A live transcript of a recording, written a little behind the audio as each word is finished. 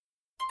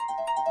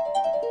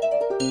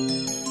We're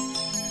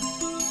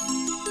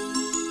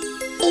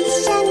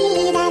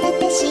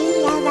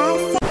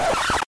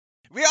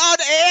on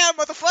air,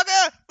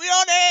 motherfucker! We're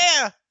on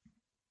air!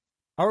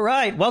 All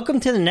right, welcome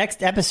to the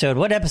next episode.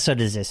 What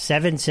episode is this?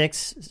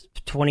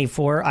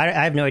 7/6/24? I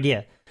have no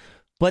idea.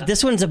 But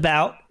this one's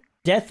about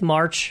Death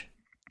March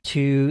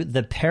to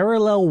the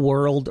Parallel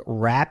World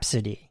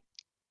Rhapsody.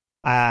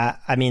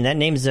 I mean, that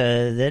name's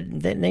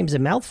a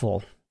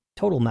mouthful.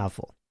 Total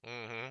mouthful.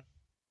 Mm-hmm.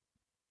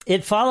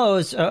 It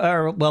follows,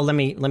 well, let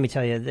me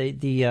tell you,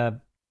 the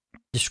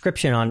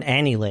description on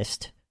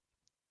AniList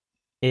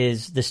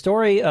is the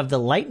story of the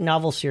light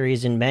novel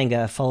series in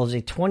manga follows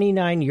a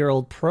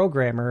 29-year-old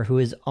programmer who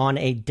is on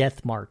a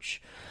death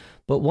march.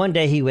 But one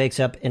day he wakes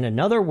up in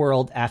another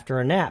world after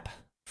a nap.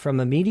 From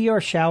a meteor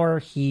shower,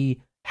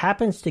 he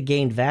happens to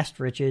gain vast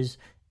riches,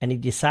 and he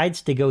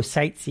decides to go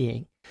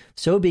sightseeing.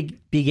 So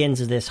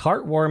begins this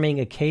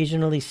heartwarming,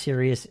 occasionally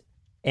serious,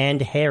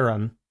 and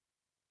harem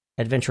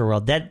adventure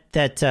world.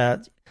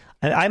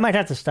 I might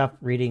have to stop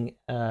reading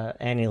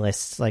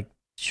AniList's like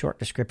short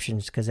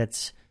descriptions because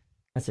that's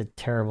a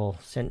terrible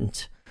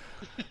sentence.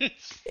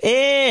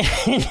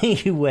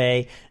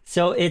 Anyway,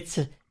 so it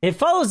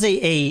follows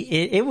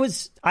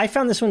I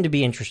found this one to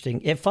be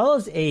interesting. It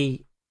follows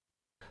a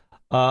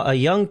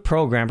young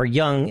programmer,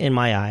 young in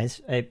my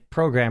eyes, a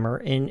programmer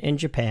in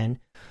Japan,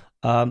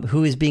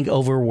 who is being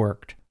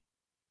overworked.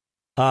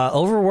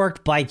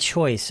 Overworked by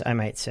choice, I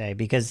might say,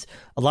 because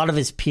a lot of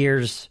his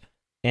peers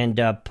end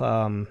up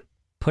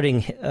putting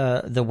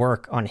the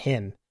work on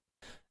him,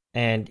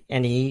 and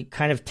he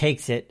kind of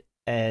takes it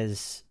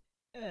as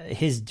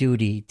his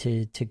duty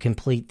to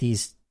complete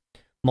these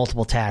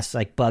multiple tasks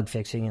like bug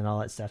fixing and all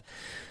that stuff.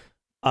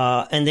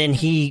 And then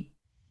he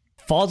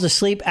falls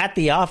asleep at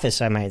the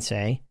office, I might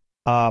say.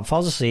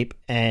 Falls asleep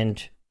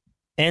and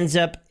ends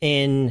up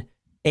in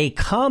a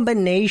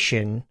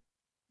combination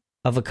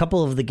of a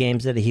couple of the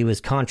games that he was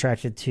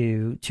contracted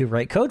to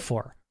write code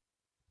for.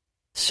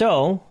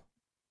 So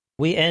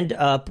we end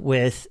up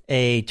with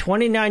a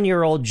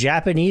 29-year-old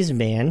Japanese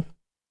man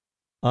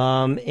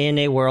in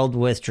a world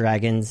with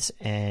dragons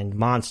and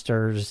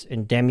monsters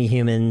and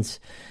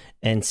demi-humans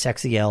and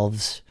sexy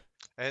elves.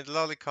 And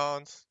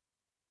lolicons.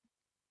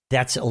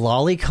 That's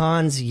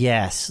lolicons,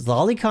 yes.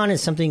 Lolicon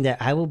is something that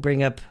I will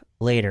bring up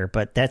later,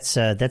 but that's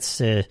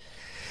something.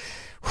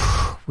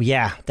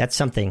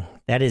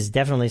 That is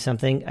definitely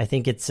something. I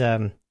think it's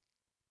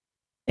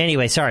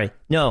anyway, sorry.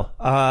 No,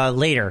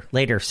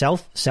 later.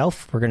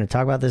 Self, we're going to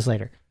talk about this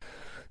later.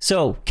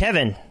 So,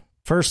 Kevin,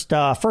 first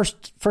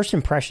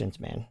impressions,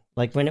 man.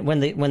 Like when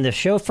the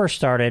show first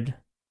started,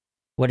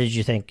 what did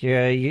you think?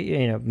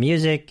 You know,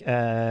 music,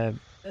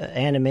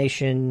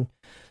 animation,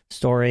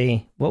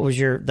 story. What was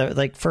your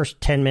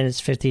first 10 minutes,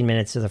 15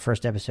 minutes of the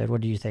first episode?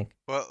 What do you think?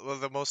 Well,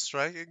 the most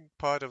striking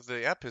part of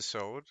the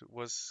episode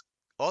was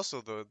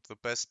also the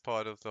best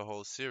part of the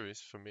whole series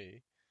for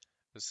me.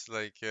 It's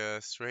like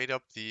straight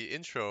up the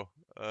intro.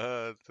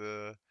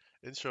 The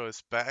intro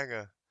is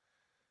banger.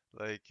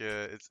 Like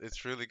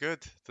it's really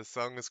good. The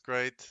song is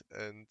great,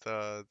 and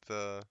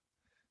the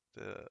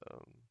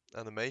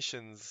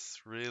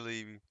animations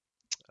really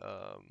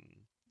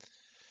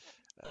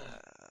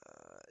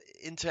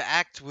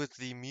interact with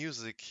the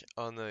music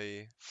on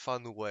a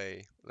fun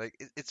way. Like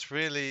it's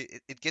really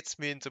it gets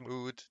me into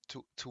mood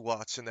to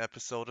watch an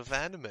episode of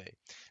anime,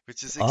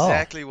 which is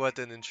exactly what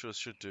an intro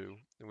should do,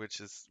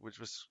 which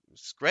was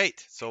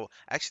great. So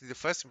actually the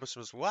first impression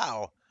was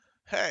wow,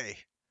 hey,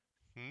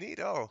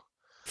 neato.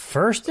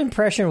 First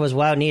impression was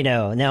wow,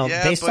 neato. Now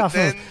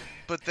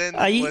but then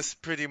it was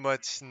pretty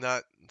much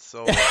not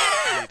so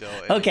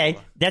neato. Okay,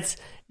 that's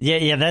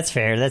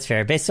fair. That's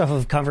fair. Based off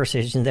of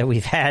conversations that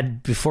we've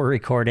had before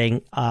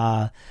recording,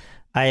 I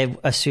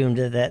assumed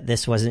that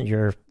this wasn't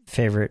your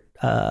favorite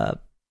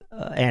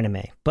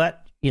anime,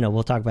 but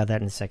we'll talk about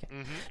that in a second.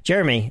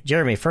 Mm-hmm.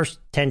 Jeremy, first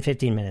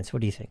 10-15 minutes. What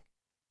do you think?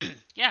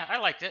 Yeah, I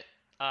liked it.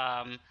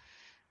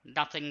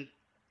 Nothing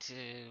to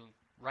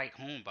write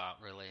home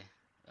about, really.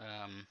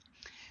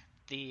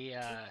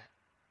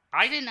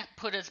 I didn't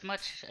put as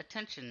much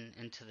attention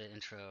into the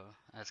intro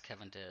as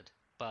Kevin did,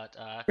 but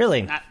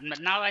really, now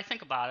that I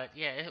think about it,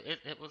 yeah,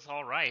 it was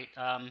all right.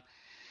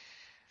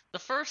 The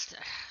first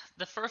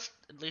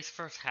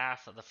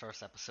half of the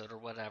first episode or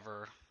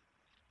whatever,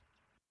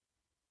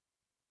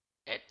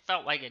 it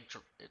felt like it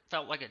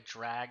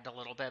dragged a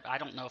little bit. I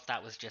don't know if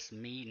that was just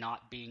me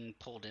not being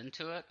pulled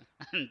into it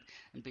and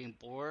being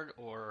bored,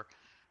 or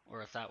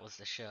if that was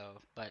the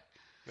show, but.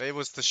 It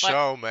was the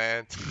show,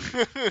 man.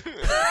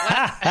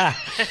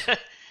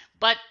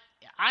 But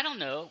I don't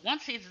know.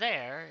 Once he's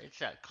there,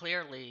 it's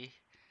clearly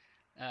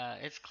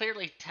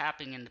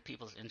tapping into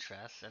people's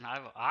interests. And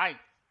I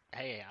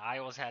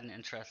always had an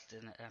interest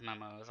in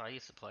MMOs. I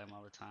used to play them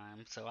all the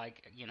time. So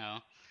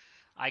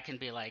I can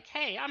be like,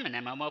 hey, I'm an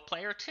MMO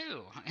player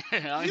too.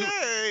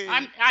 Yay!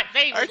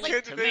 They relate I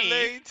can to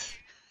relate.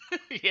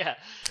 Me. Yeah.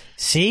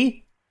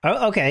 See?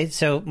 Oh, okay.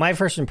 So my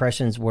first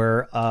impressions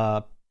were.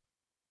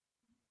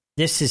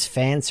 This is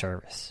fan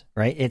service,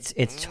 right? It's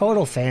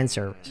total fan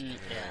service.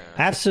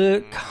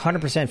 absolute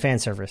 100% fan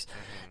service.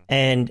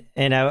 And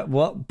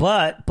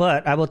but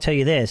I will tell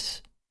you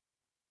this,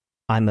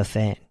 I'm a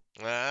fan.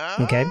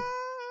 Okay.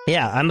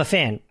 Yeah, I'm a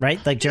fan,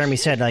 right? Like Jeremy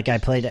said, like I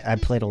played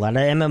a lot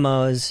of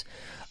MMOs.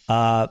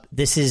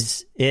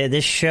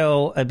 This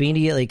show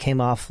immediately came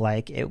off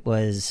like it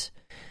was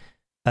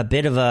a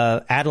bit of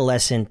a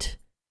adolescent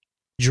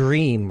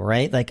dream,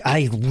 right? Like,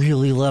 I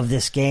really love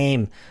this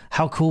game.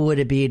 How cool would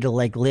it be to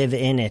like live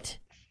in it?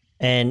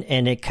 And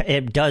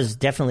it does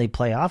definitely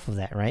play off of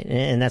that, right?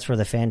 And that's where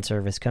the fan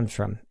service comes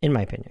from, in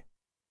my opinion.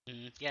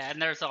 Yeah,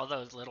 and there's all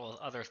those little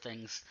other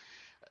things,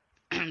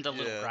 the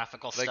little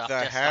graphical like stuff,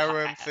 the just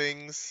harem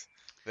things.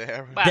 The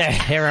harem. The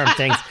harem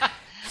things.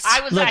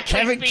 Look,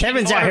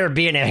 Kevin's out here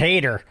being a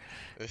hater.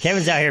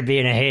 Kevin's out here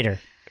being a hater.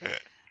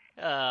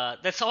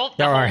 The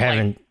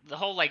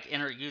whole like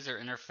inner user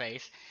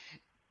interface.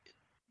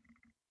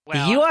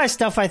 Well, the UI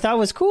stuff I thought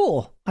was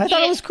cool. I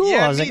thought it was cool.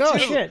 Yeah, I was like, oh too.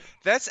 shit.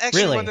 That's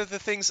actually Really? one of the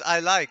things I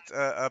liked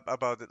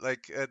about it.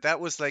 Like that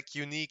was like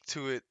unique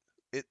to it.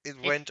 It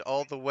went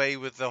all the way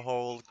with the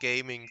whole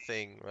gaming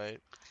thing, right?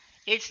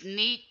 It's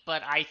neat,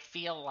 but I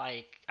feel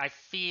like I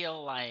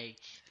feel like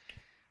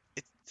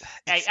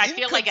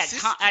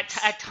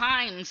at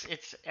times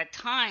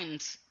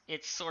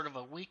it's sort of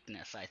a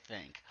weakness, I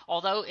think.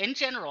 Although in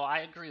general I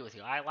agree with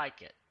you. I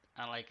like it.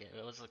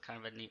 It was a kind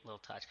of a neat little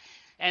touch.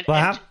 And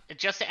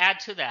just to add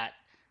to that,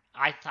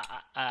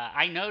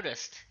 I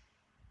noticed,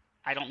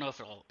 I don't know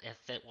if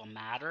it will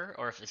matter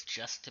or if it's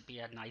just to be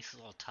a nice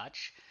little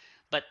touch,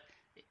 but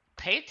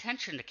pay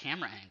attention to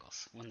camera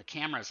angles when the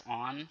camera's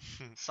on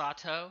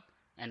Sato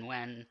and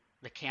when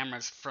the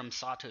camera's from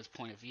Sato's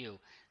point of view.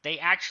 They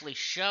actually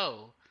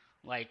show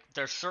like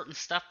there's certain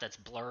stuff that's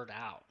blurred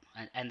out,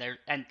 and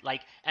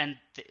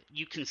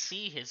you can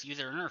see his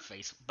user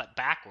interface but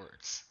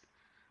backwards.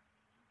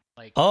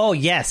 Like, oh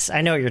yes,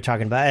 I know what you're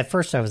talking about. At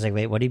first, I was like,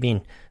 "Wait, what do you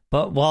mean?"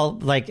 But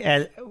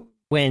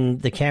when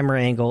the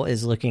camera angle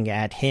is looking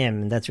at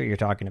him, that's what you're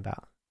talking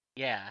about.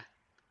 Yeah,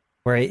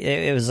 where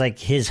it was like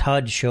his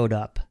HUD showed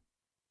up.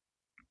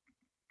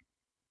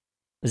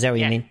 Is that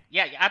what you mean?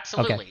 Yeah,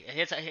 absolutely.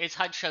 Okay. His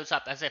HUD shows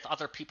up as if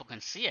other people can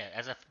see it,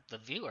 as if the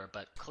viewer.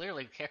 But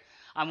clearly,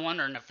 I'm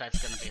wondering if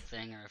that's going to be a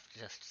thing or if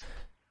just.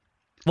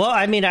 Well,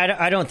 I mean,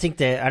 I don't think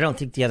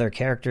the other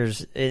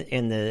characters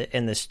in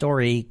the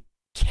story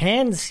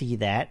can see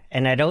that,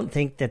 and I don't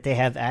think that they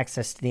have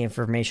access to the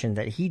information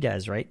that he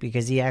does, right?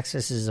 Because he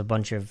accesses a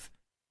bunch of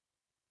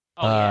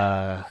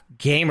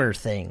gamer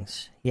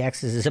things. He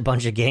accesses a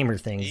bunch of gamer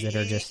things that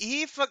are just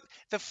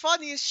the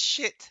funniest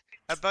shit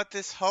about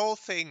this whole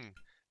thing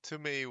to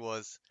me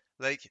was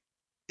like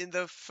in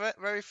the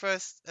very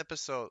first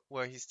episode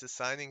where he's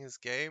designing his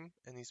game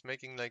and he's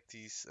making like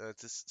these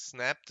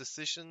snap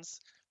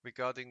decisions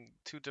regarding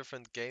 2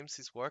 different games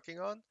he's working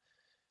on.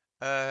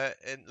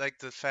 And like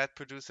the fat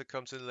producer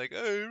comes in like,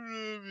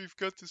 oh, we've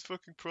got this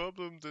fucking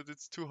problem that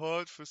it's too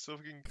hard for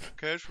fucking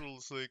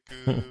casuals. Like,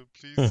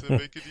 please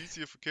make it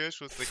easier for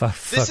casuals. Like,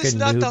 this is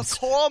not noobs. the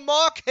core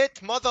market,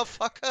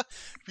 motherfucker.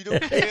 We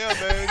don't care,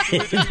 man. Do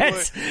it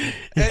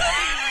anyway.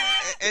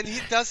 And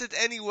he does it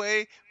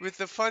anyway with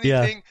the funny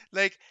thing,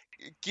 like,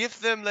 give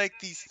them like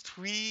these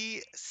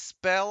 3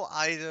 spell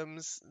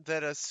items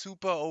that are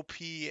super OP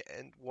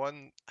and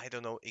 1, I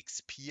don't know,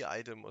 XP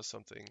item or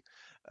something.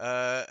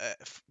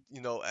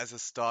 As a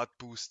start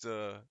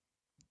booster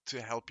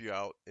to help you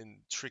out in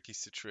tricky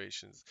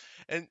situations.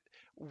 And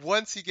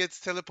once he gets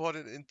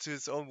teleported into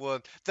his own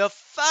world, the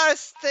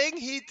first thing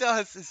he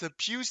does is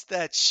abuse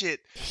that shit.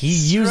 He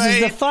uses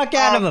the fuck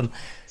out of him.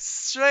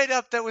 Straight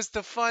up, that was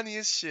the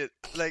funniest shit.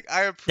 Like,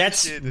 I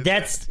appreciated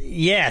that.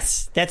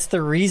 Yes, that's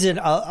the reason.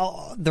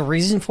 The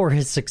reason for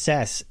his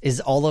success is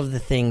all of the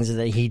things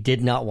that he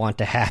did not want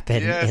to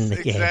happen in the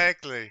game.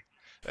 Exactly.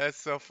 That's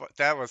so fun.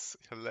 That was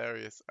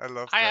hilarious. I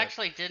love that. I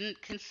actually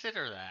didn't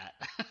consider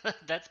that.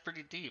 That's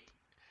pretty deep.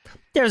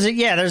 There's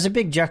a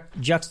big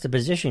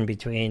juxtaposition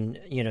between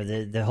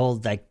the whole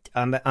like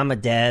I'm a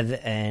dev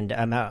and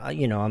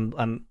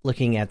I'm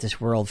looking at this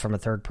world from a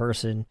third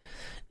person,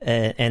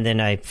 and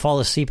then I fall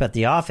asleep at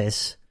the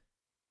office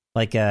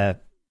like a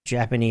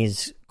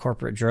Japanese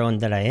corporate drone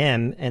that I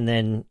am, and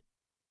then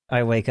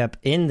I wake up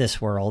in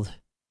this world.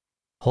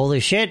 Holy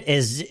shit!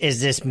 Is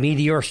this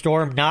meteor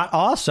storm not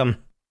awesome?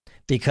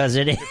 Because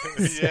it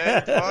is.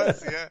 Yeah, it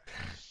was. Yeah.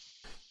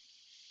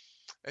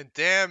 And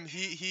damn,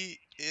 he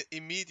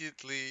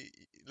immediately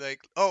like,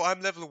 oh,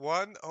 I'm level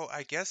 1. Oh,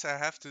 I guess I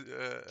have to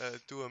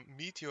do a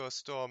meteor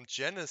storm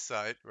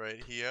genocide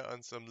right here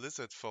on some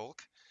lizard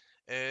folk,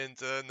 and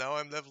now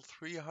I'm level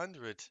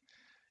 300.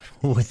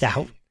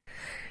 Without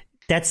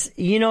that's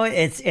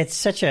it's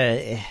such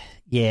a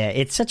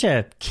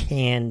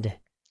canned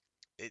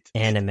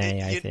anime.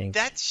 I think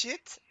that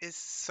shit is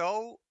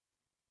so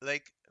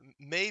like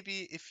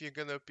maybe if you're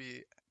gonna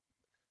be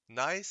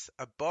nice,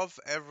 above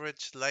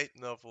average light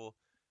novel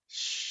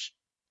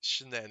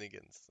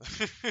shenanigans.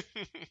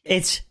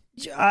 It's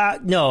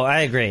no,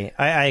 I agree.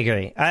 I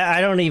agree. I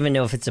don't even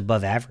know if it's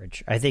above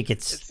average. I think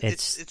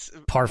it's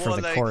par for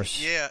the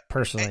course. Yeah,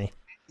 personally.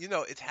 And,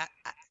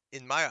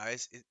 in my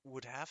eyes, it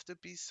would have to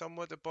be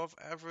somewhat above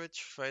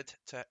average for it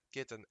to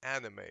get an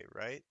anime,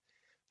 right?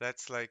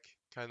 That's like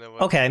kind of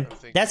what Okay, I'm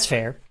thinking. that's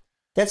fair.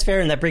 That's fair,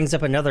 and that brings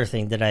up another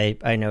thing that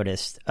I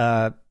noticed.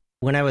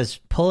 When I was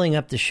pulling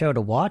up the show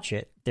to watch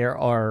it, there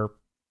are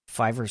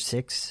 5 or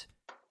 6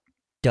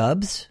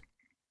 dubs,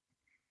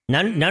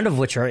 none of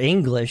which are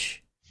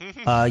English.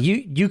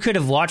 You could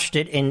have watched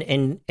it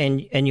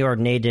in your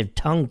native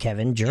tongue,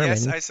 Kevin, German.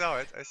 Yes, I saw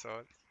it.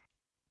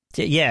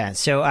 Yeah,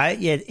 so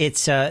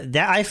it's that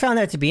I found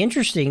that to be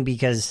interesting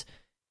because,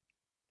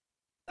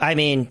 I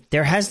mean,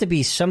 there has to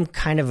be some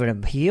kind of an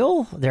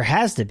appeal. There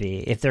has to be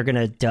if they're going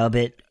to dub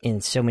it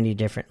in so many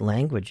different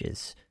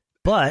languages.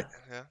 But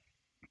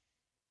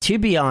to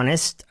be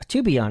honest,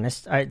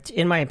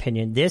 in my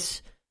opinion,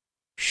 this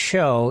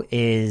show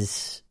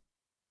it's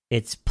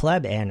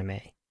pleb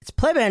anime. It's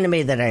pleb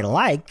anime that I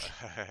like.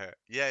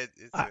 Yeah,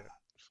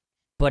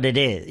 but it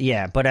is,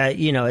 yeah. But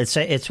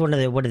it's one of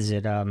the, what is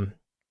it?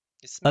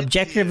 It's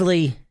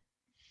objectively,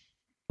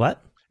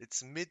 what?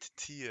 It's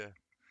mid-tier.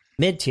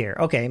 Mid-tier.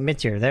 Okay,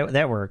 mid-tier.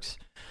 That works.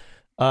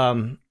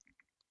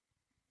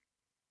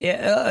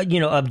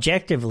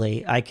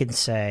 Objectively, I can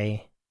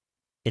say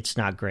it's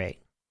not great.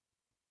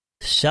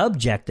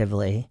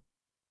 Subjectively,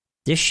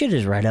 this shit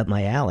is right up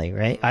my alley,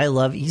 right? I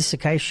love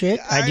isekai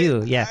shit. I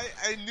do, yeah.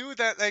 I knew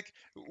that, like,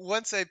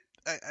 once I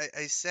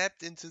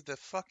zapped into the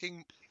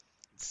fucking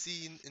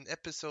scene in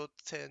episode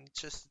 10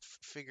 just to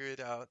figure it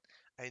out.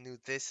 I knew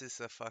this is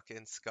a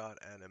fucking Scott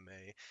anime.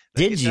 Like,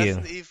 Did you? It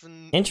doesn't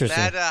even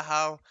matter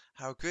how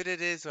good it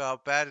is or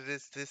how bad it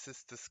is. This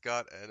is the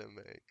Scott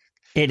anime.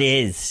 It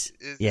is.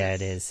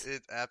 It is.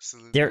 It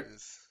absolutely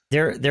is.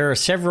 There are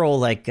several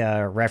like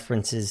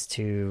references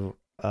to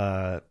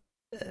the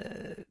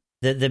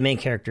main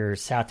character,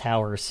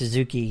 Satower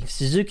Suzuki.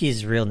 Suzuki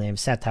is his real name.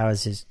 Satower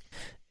is his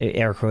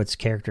air quotes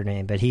character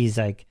name. But he's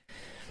like,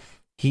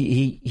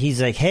 he's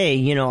like, hey,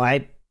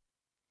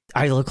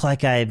 I look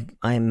like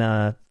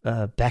I'm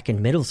back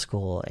in middle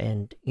school,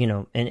 and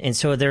and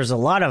so there's a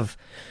lot of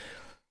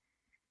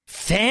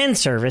fan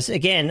service.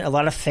 Again, a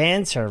lot of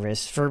fan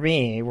service for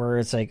me, where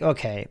it's like,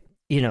 okay,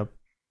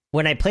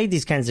 when I played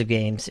these kinds of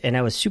games and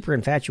I was super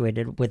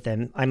infatuated with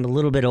them. I'm a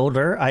little bit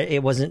older.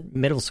 It wasn't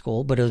middle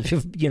school, but it was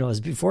it was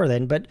before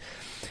then. But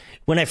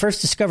when I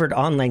first discovered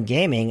online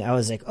gaming, I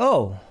was like,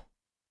 oh,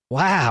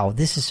 wow,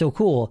 this is so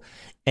cool.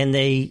 And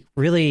they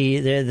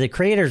really, the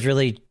creators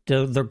really,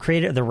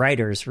 the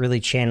writers really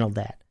channeled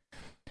that.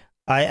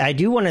 I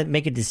do want to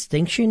make a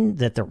distinction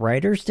that the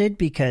writers did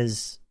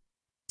because,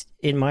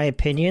 in my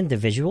opinion, the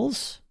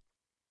visuals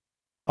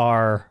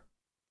are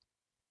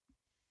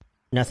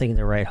nothing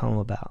to write home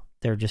about.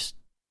 They're just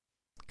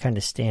kind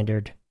of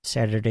standard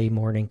Saturday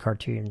morning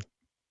cartoon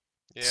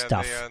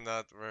stuff. Yeah, they are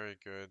not very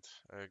good.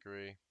 I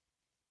agree.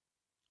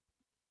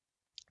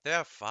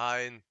 They're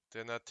fine.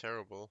 They're not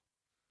terrible.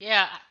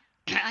 Yeah,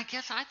 I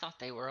guess I thought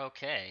they were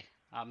okay.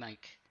 I'm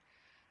like,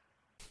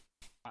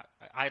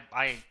 I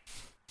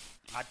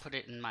put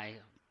it in my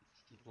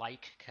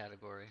like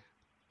category.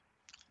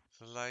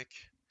 The like.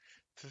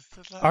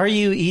 Are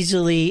you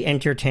easily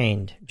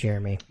entertained,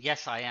 Jeremy?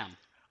 Yes, I am.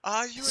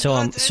 Are you so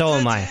am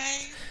I.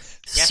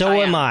 Yes, so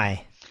am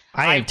I.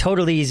 I am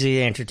totally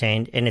easily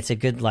entertained, and it's a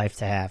good life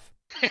to have.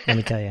 Let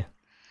me tell you.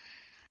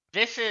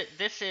 This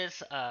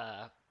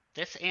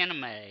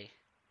anime.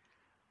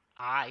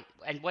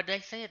 And what did I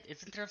say?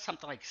 Isn't there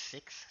something like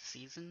 6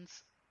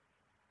 seasons?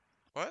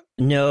 What?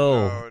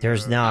 No,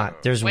 there's not. No.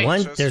 There's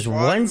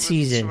one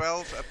season.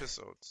 12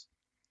 episodes.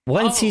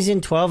 One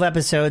season, 12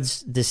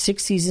 episodes. The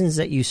 6 seasons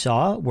that you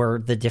saw were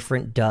the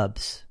different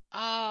dubs.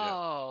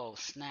 Oh,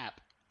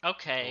 snap.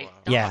 Okay. Oh,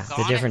 wow. Yeah,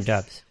 the different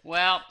dubs.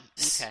 Well,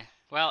 okay.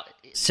 Well,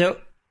 so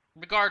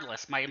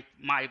regardless,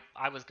 I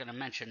was going to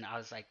mention, I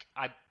was like,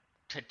 I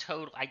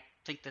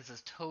think this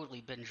is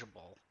totally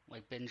bingeable,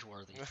 like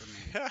binge-worthy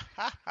for me.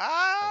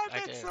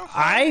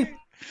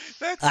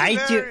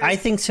 I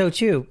think so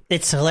too.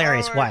 It's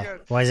hilarious. Why?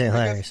 God. Why is it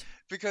hilarious?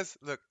 Because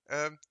look,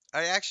 I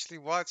actually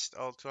watched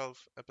all 12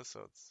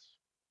 episodes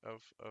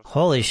of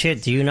Holy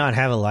shit! Do you not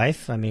have a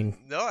life? I mean,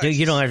 no,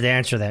 you don't have to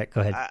answer that.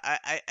 Go ahead.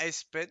 I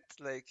spent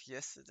like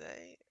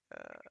yesterday.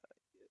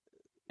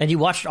 And you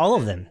watched all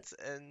of them.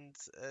 And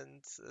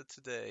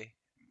today.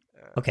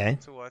 Okay.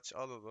 To watch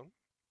all of them.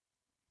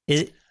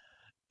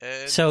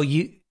 So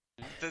you.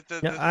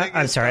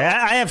 I'm sorry.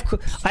 I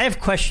have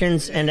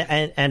questions,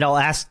 and I'll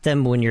ask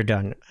them when you're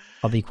done.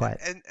 I'll be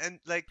quiet. And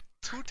like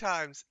 2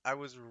 times, I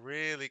was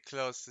really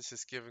close to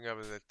just giving up. I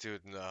was like,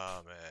 dude,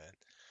 nah, man,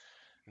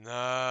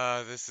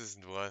 nah, this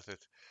isn't worth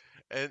it.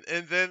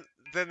 And then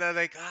I'm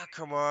like,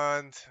 come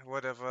on,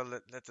 whatever,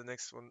 let the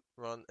next one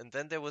run. And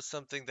then there was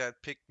something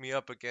that picked me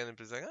up again, and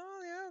was like,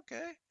 oh yeah,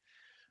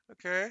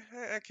 okay,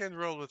 I can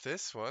roll with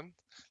this one.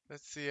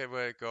 Let's see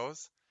where it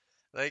goes.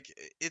 Like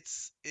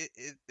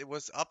it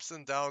was ups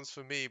and downs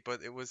for me,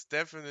 but it was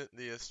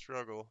definitely a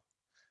struggle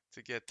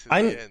to get to the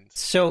end.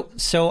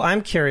 So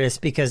I'm curious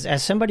because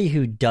as somebody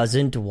who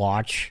doesn't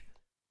watch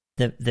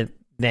the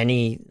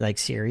many like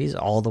series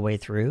all the way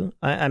through,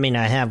 I mean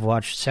I have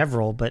watched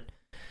several, but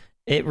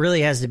it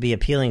really has to be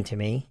appealing to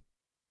me.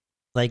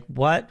 like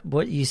what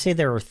you say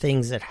there were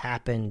things that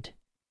happened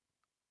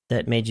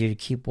that made you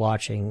keep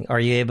watching. Are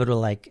you able to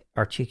like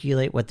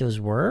articulate what those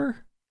were?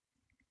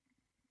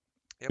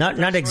 Yeah,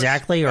 not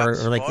exactly, or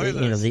like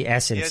the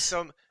essence. Yeah,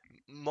 so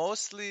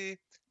mostly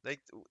like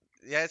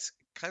it's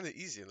kind of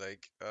easy.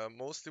 Like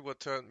mostly what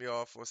turned me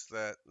off was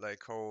that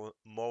like whole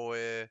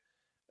moe,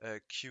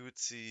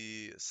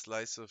 cutesy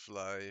slice of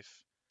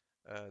life,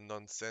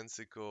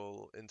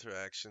 nonsensical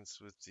interactions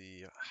with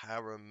the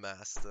harem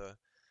master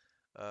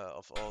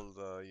of all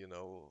the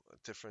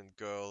different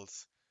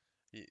girls.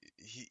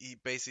 He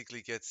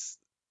basically gets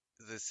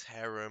this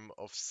harem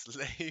of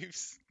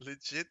slaves,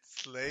 legit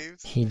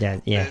slaves. He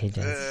does, yeah, he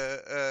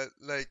does.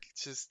 Like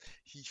just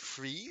he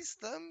frees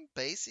them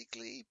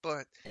basically,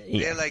 but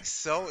they're like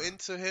so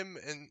into him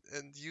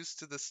and used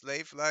to the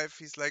slave life.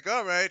 He's like,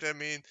 all right, I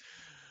mean,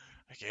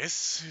 I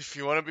guess if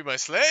you want to be my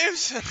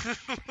slaves,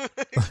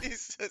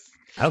 he's just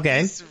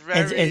okay. He's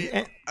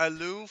very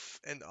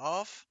aloof and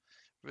off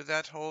with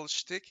that whole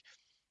shtick.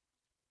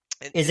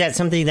 Is that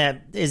something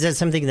that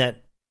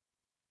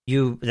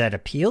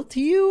appealed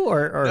to you,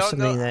 or no,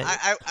 something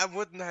that I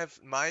wouldn't have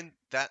mind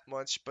that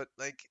much, but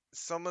like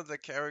some of the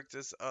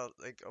characters are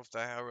like of the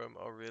harem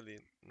are really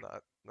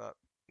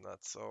not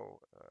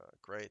so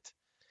great,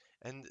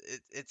 and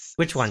it's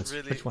which ones?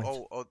 Really, which ones?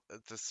 Oh,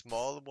 the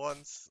small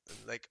ones,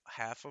 like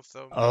half of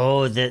them.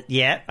 Oh,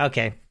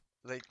 okay.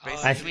 Like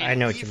basically, I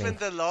know what you mean. Even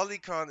the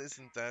lolicon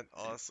isn't that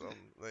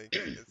awesome. Like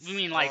you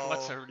mean like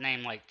what's her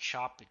name, like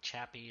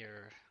Chappie,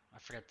 or I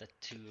forget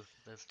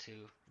those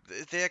two.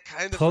 They're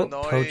kind of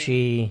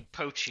annoying.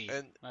 Pochi.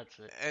 And that's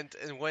it.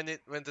 And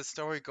when the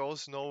story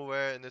goes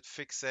nowhere and it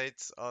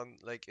fixates on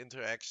like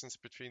interactions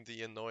between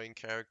the annoying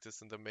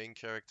characters and the main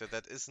character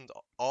that isn't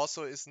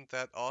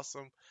that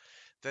awesome,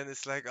 then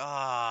it's like,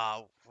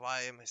 why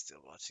am I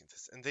still watching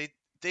this? And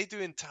they do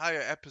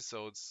entire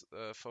episodes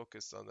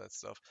focused on that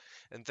stuff,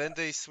 and then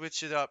they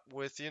switch it up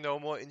with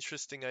more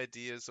interesting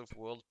ideas of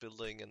world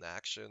building and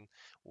action,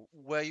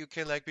 where you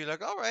can like be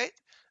like, all right,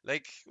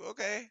 like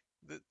okay,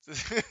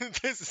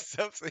 this is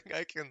something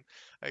I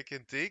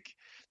can dig.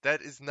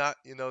 That is not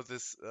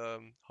this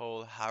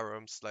whole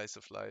harem slice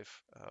of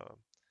life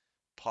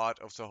part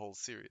of the whole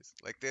series.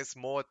 Like there's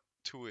more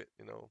to it,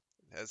 it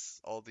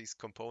has all these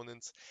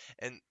components,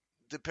 and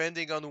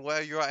depending on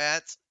where you're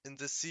at in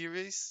the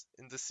series,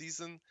 in the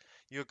season,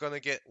 you're gonna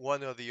get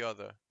one or the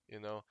other.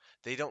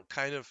 They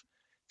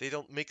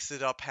don't mix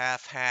it up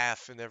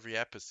half in every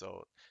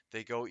episode.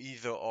 They go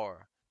either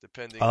or,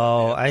 depending.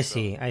 Oh, I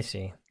see.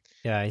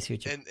 Yeah, I see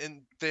what you.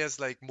 And there's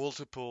like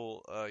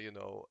multiple,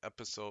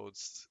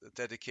 episodes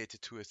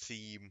dedicated to a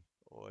theme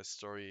or a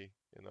story.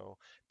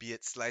 Be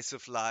it slice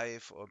of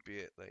life or be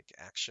it like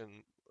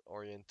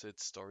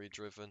action-oriented,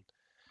 story-driven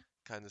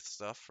kind of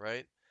stuff,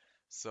 right?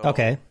 So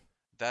okay.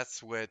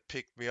 That's where it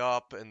picked me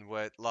up and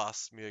where it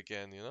lost me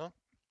again,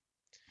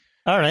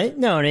 All right.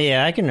 No,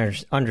 yeah, I can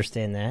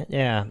understand that.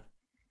 Yeah.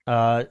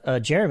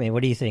 Jeremy,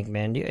 what do you think,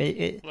 man?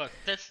 Look,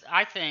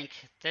 I think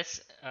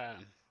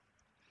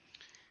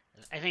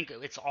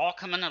it's all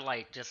coming to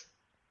light just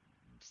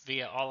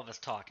via all of us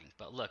talking.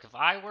 But look, if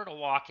I were to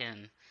walk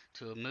in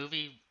to a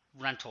movie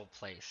rental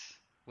place,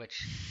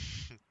 which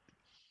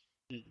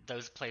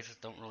those places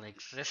don't really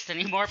exist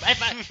anymore. But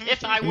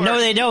if I were... No,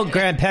 they don't,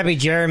 Grandpappy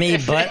Jeremy,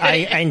 but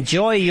I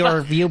enjoy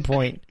your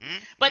viewpoint.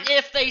 But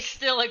if they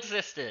still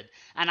existed,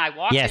 and I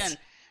walked in,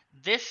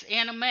 this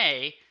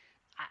anime,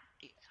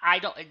 I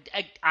don't...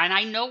 And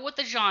I know what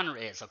the genre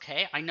is,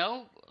 okay? I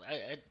know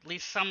at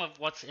least some of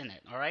what's in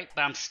it, all right?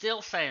 But I'm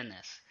still saying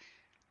this.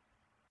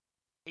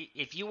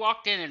 If you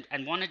walked in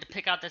and wanted to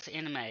pick out this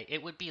anime,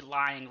 it would be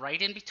lying right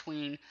in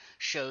between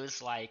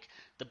shows like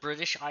The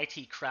British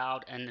IT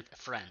Crowd and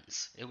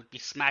Friends. It would be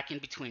smack in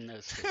between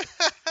those two.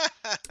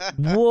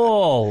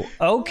 Whoa,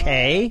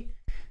 okay.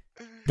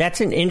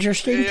 That's an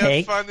interesting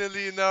take.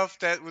 Funnily enough,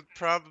 that would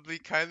probably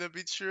kind of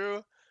be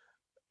true.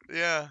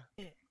 Yeah.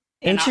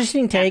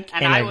 Interesting take,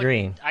 and I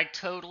agree. I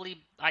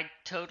totally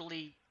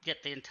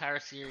get the entire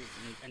series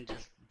and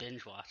just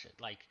binge watch it.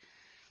 Like,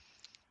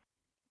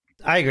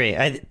 I agree.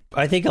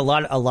 I think a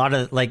lot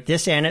of like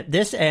this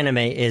anime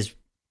is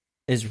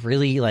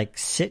really like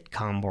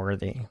sitcom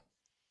worthy.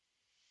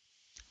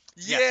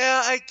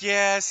 Yeah, I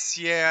guess.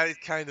 Yeah, it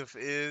kind of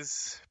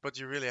is, but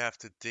you really have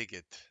to dig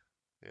it,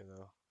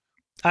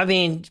 I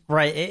mean,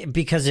 right,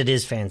 because it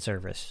is fan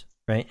service,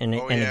 right? And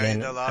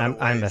again,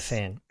 I'm a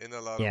fan. In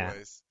a lot of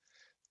ways.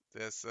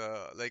 There's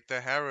like the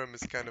harem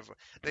is kind of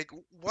like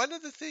one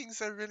of the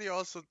things I really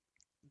also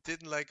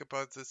didn't like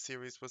about this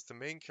series was the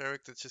main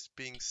character just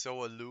being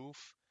so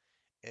aloof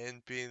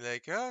and being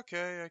like,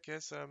 okay, I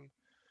guess I'm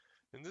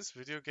in this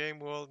video game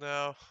world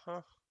now.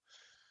 Huh.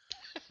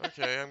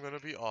 Okay, I'm gonna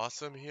be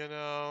awesome here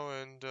now,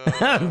 and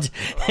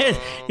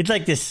it's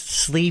like this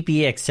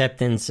sleepy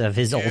acceptance of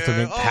his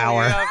ultimate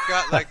power. Yeah, I've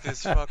got like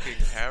this fucking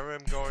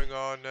harem going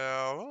on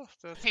now.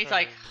 He's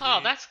like,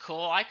 neat. That's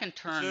cool. I can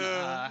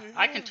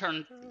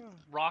turn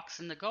rocks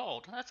into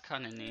gold. That's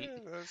kind of neat.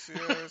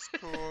 That's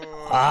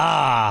cool.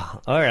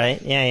 All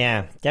right,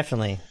 yeah,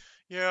 definitely.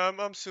 Yeah,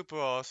 I'm super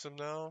awesome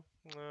now.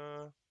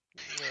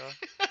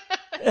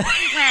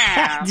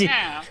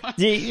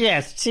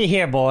 Yes, see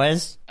here,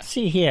 boys.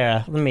 See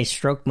here. Let me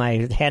stroke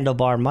my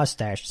handlebar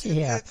mustache. See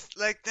here. It's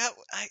like that.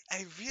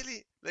 I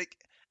really like.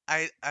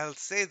 I'll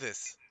say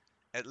this.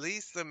 At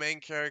least the main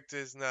character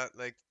is not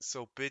like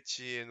so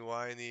bitchy and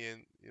whiny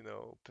and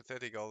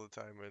pathetic all the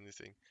time or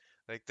anything.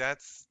 Like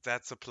that's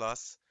a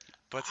plus.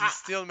 But he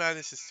still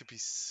manages to be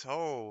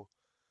so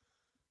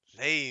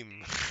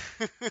lame.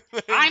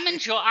 I'm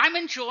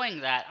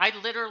enjoying that. I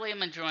literally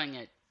am enjoying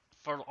it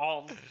for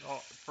all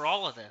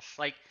of this.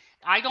 Like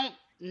I don't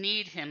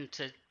need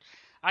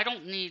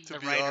the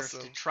writers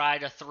to try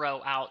to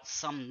throw out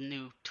some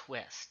new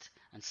twist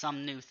and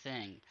some new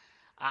thing.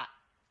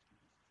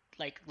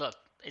 Look,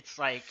 it's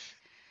like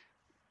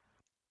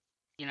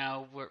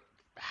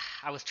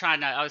I was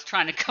trying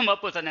to come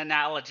up with an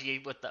analogy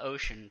with the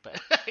ocean,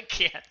 but I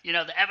can't.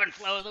 The ebb and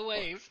flow of the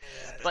waves.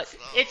 Yeah, but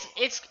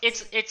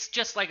it's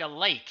just like a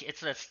lake.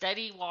 It's a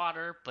steady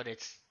water, but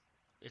it's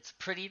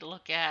pretty to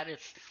look at.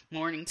 It's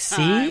morning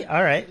time. See,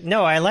 all right.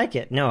 No, I like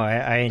it. No,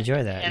 I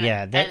enjoy that. And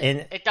yeah,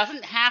 and it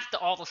doesn't have to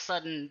all of a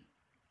sudden.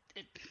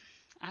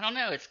 I don't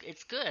know.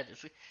 It's good.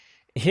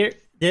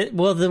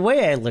 The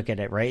way I look at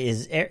it, right,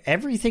 is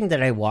everything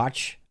that I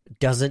watch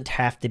doesn't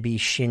have to be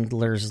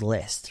Schindler's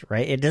List,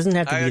 right? It doesn't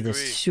have to be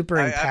this super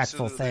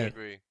impactful thing. I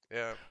agree.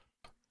 Yeah.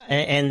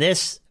 And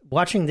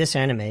watching this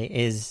anime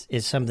is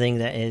something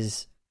that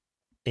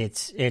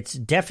it's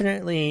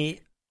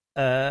definitely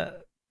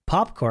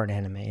popcorn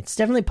anime. It's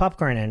definitely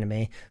popcorn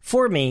anime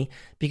for me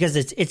because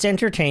it's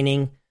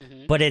entertaining,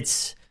 but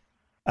it's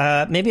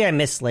maybe I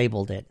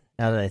mislabeled it.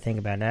 Now that I think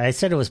about it, I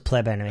said it was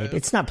pleb anime, but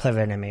it's not pleb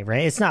anime,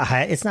 right? It's not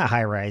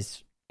high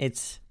rise.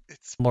 It's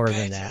more better.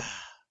 Than that.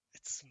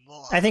 It's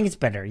more. I think it's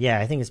better. Yeah,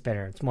 I think it's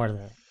better. It's more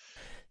than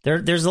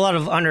that. There's a lot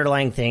of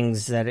underlying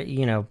things that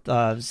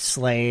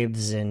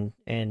slaves and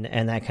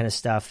that kind of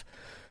stuff.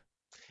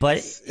 But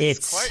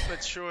it's quite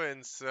mature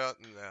in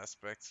certain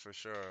aspects for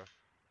sure.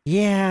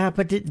 Yeah,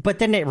 but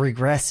then it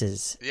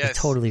regresses. Yes, it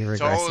totally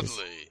regresses.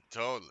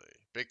 Totally,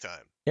 big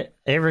time. It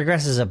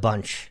regresses a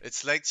bunch.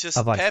 It's like just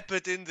pep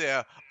it in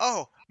there.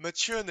 Oh,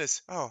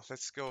 matureness. Oh,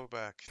 let's go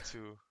back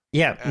to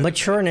anime.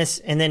 Matureness,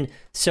 and then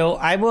so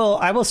I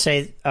will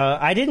say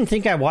I didn't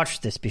think I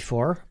watched this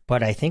before,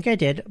 but I think I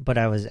did. But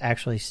I was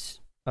actually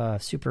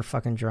super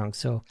fucking drunk,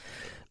 so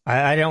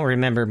I don't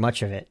remember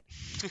much of it.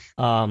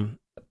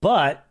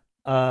 But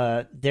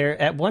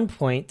there at one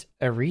point,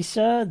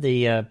 Arisa,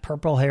 the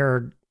purple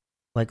haired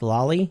like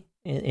lolly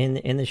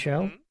in the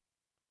show,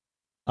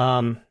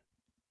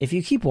 if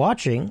you keep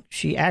watching,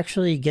 she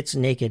actually gets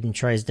naked and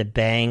tries to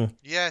bang.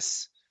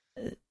 Yes.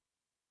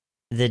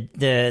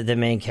 The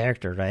main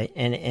character, right?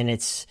 And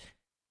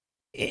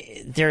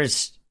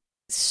there's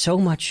so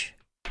much.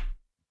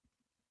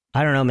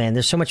 I don't know, man.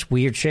 There's so much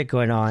weird shit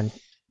going on.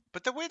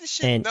 But the way the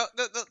shit. No,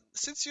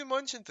 since you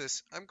mentioned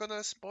this, I'm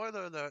gonna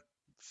spoiler alert,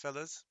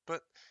 fellas.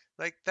 But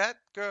like that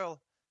girl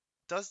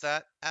does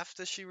that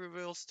after she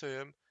reveals to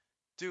him,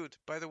 dude.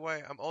 By the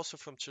way, I'm also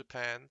from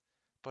Japan.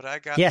 But I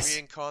got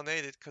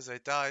reincarnated because I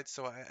died,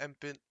 so I've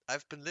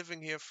been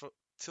living here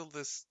till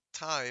this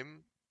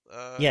time.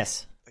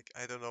 Yes. Like,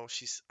 I don't know,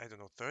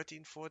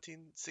 13, 14,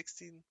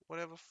 16,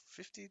 whatever,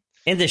 15?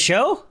 In the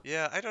show?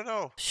 Yeah, I don't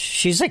know.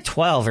 She's like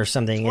 12 or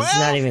something. 12? It's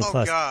not even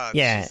close. God.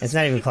 Yeah, Jesus it's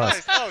not even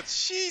close. Christ. Oh,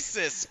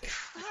 Jesus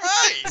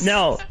Christ!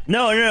 No.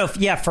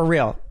 Yeah, for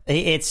real.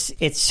 It's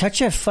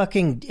such a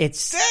fucking...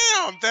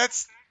 Damn,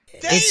 that's...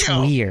 Damn! It's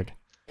weird.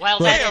 Well,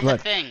 that's the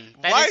thing.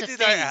 Why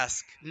did I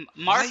ask?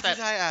 Martha, why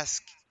did I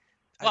ask?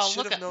 I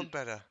should have known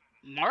better.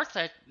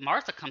 Martha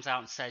comes out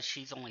and says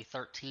she's only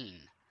 13.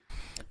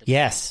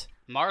 Yes.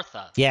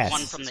 Martha. Yes. The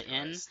one from the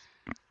inn.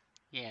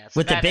 Yeah. So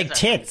with the big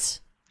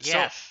tits.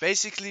 Yes. So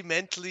basically,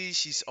 mentally,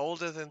 she's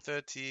older than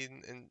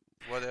 13 and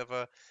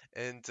whatever.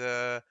 And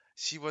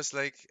she was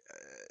like...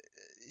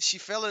 she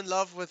fell in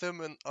love with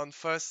him on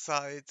first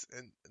sight,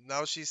 and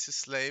now she's a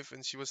slave,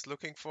 and she was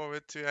looking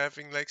forward to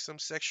having like some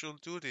sexual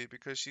duty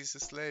because she's a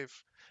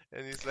slave.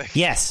 And he's like,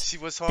 yes, she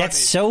was horny. That's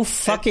so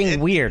fucking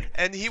weird.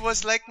 And he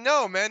was like,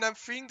 no, man, I'm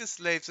freeing the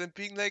slaves and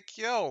being like,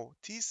 yo,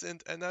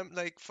 decent. And I'm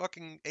like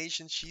fucking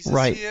Asian Jesus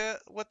here.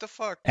 What the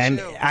fuck?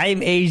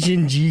 I'm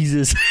Asian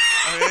Jesus.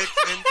 Right?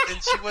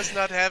 And she was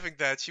not having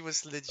that. She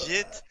was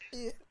legit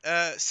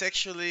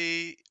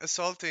sexually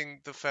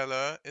assaulting the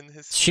fella in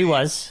his sleep. She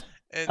was.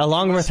 And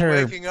along with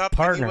her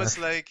partner. And he was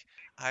like,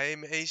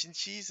 I'm Asian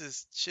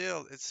Jesus.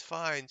 Chill. It's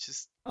fine.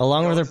 Just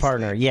along with her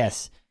partner.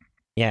 Yes.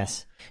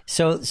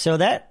 So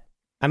that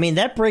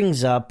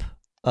brings up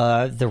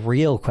the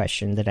real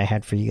question that I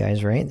had for you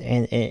guys, right?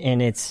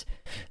 And it's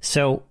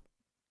so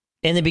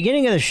in the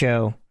beginning of the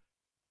show,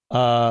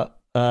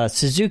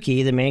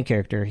 Suzuki, the main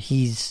character,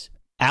 he's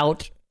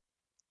out,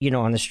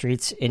 on the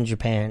streets in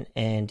Japan,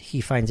 and he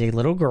finds a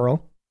little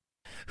girl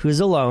who's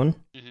alone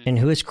and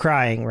who is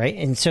crying, right?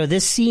 And so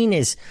this scene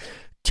is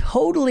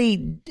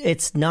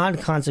it's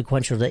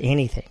non-consequential to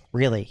anything,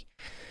 really.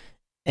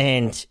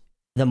 And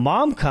the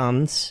mom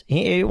comes,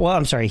 he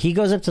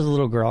goes up to the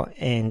little girl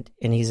and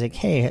he's like,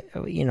 hey,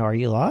 are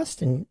you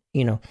lost? And,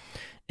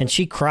 and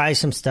she cries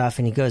some stuff,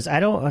 and he goes, I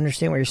don't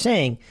understand what you're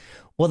saying.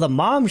 Well, the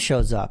mom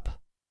shows up.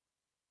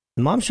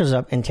 The mom shows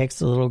up and takes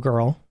the little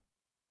girl,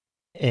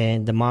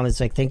 and the mom is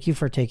like, thank you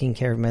for taking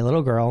care of my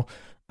little girl.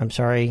 I'm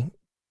sorry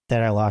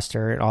that I lost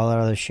her and all that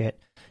other shit.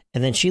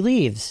 And then she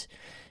leaves,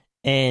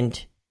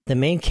 and the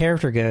main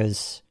character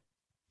goes,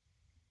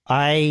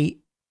 I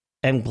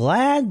am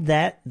glad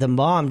that the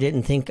mom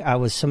didn't think I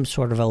was some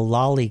sort of a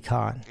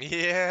lolicon.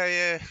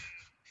 Yeah.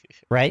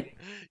 Right?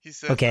 He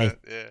said okay. That,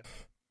 yeah.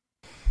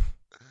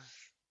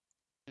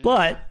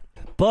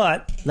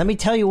 But let me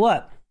tell you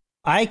what.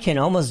 I can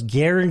almost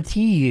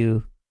guarantee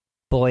you,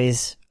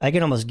 boys, I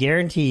can almost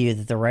guarantee you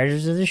that the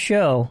writers of the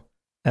show,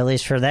 at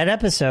least for that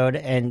episode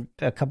and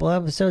a couple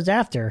of episodes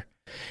after,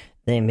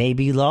 they may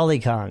be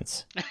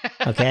lolicons.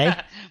 Okay?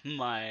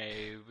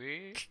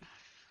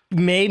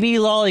 Maybe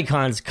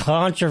lolicons.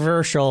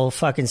 Controversial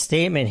fucking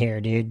statement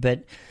here, dude.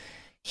 But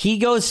he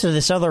goes to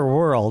this other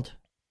world,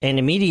 and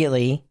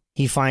immediately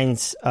he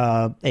finds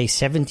a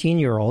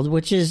 17-year-old,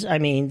 which is, I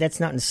mean, that's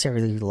not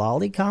necessarily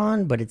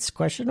lolicon, but it's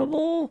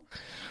questionable.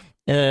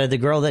 The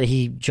girl that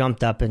he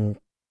jumped up and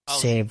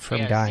saved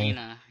from dying.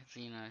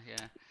 Xena,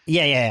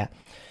 yeah.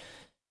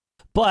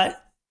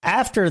 But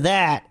after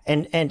that,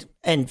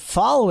 and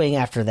following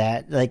after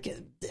that, like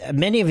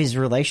many of his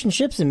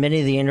relationships and many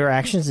of the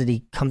interactions that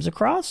he comes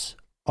across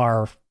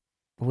are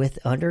with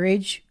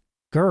underage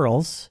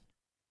girls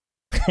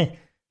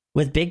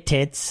with big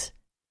tits,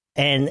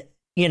 and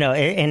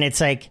and it's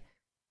like,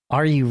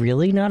 are you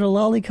really not a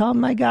lolicon,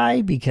 my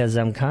guy? Because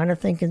I'm kind of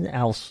thinking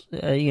else,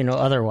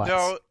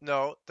 otherwise.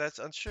 No, that's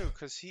untrue,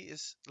 because he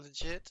is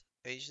legit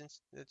Asian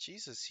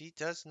Jesus. He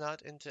does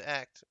not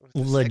interact with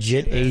the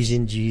legit sexiness.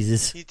 Asian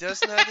Jesus. He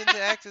does not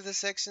interact with the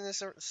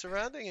sexiness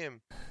surrounding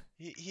him.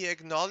 He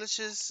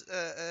acknowledges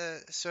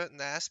certain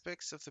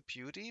aspects of the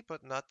beauty,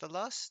 but not the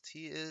lust.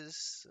 He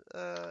is.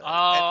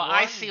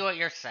 I see what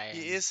you're saying.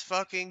 He is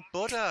fucking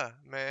Buddha,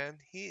 man.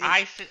 He is,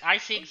 I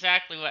see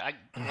exactly what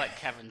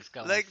Kevin's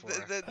going like for.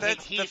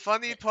 The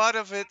funny part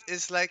of it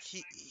is like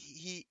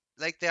he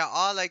like there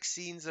are like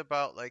scenes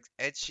about like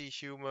edgy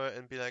humor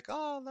and be like,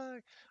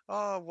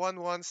 one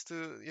wants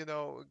to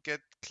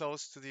get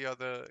close to the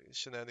other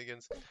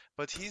shenanigans,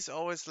 but he's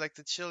always like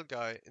the chill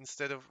guy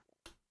instead of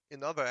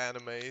in other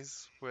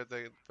animes where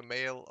the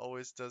male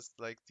always does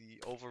like the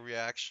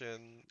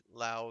overreaction,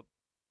 loud,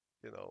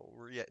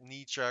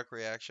 knee-jerk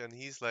reaction.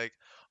 He's like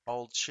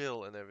all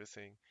chill and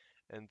everything,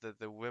 and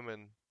the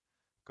women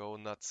go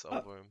nuts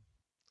over him.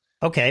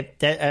 Okay,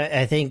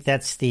 I think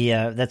that's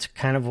that's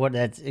kind of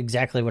that's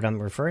exactly what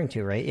I'm referring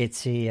to, right?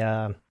 It's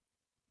the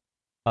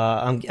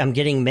I'm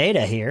getting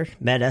meta here,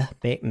 meta,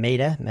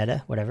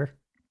 whatever.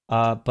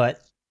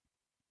 But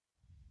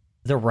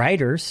the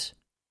writers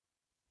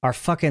are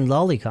fucking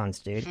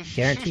lolicons, dude.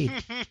 Guaranteed.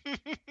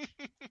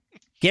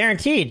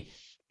 Guaranteed.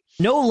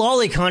 No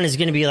lolicon is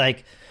going to be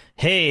like,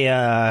 hey,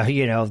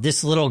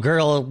 this little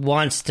girl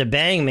wants to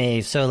bang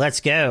me, so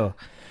let's go.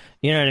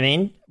 You know what I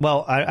mean?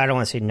 Well, I don't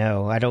want to say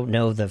no. I don't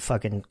know the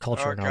fucking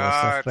culture and all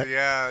that stuff. But,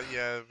 yeah,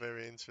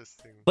 very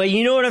interesting. But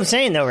you know what I'm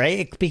saying, though,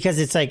 right? Because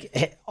it's like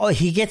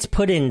he gets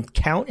put into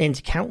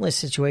countless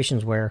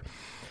situations where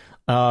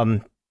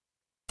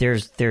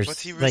there's but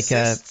he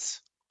resists.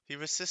 He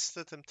resists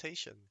the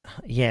temptation.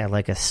 Yeah,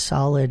 like a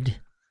solid,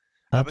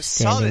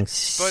 upstanding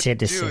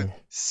citizen.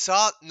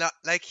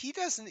 Dude, he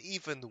doesn't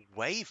even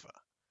waver.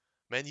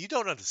 Man, you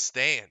don't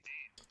understand.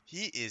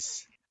 He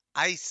is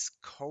ice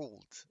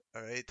cold,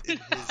 all right, in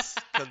his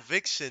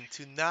conviction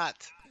to not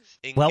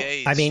engage. Well,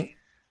 I mean,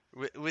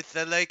 with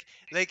the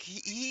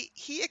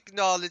he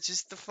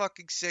acknowledges the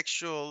fucking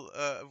sexual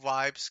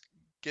vibes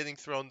getting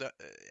thrown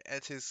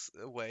at his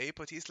way,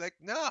 but he's like,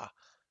 nah,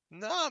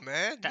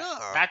 man,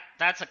 nah.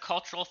 That's a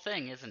cultural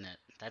thing, isn't it?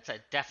 That's a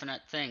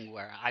definite thing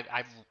where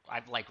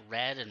I've like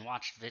read and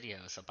watched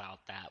videos about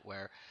that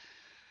where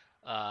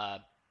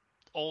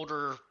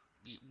older,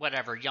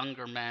 whatever,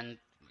 younger men,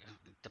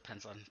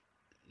 depends on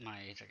my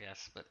age, I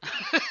guess, but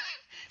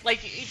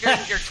like if you're in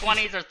your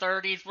 20s or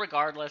 30s,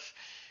 regardless,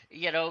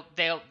 they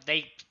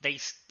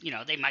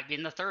might be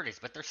in the 30s,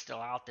 but they're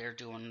still out there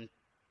doing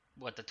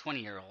what the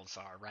 20-year-olds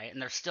are, right?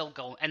 And they're still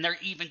going, and they're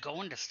even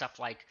going to stuff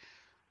like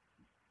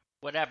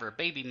whatever,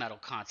 baby metal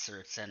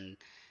concerts and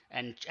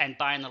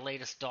buying the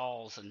latest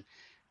dolls,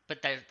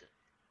 but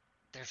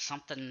there's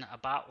something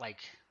about like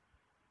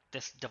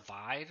this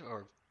divide,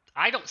 or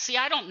I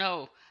don't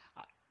know.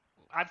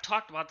 I've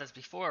talked about this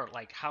before,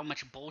 like how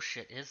much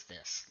bullshit is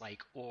this?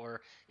 Like,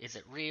 or is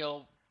it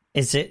real?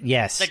 Is it,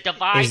 yes. The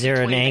divide. Is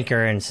there an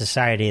anchor in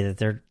society that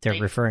they're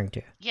referring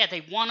to? Yeah,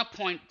 they want to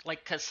point,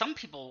 like, because some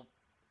people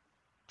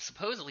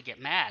supposedly get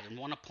mad and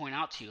want to point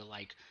out to you,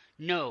 like,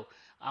 no,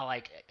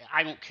 I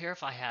don't care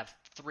if I have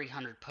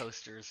 300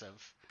 posters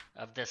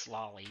of this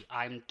lolly.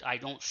 I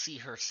don't see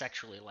her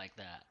sexually like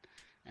that,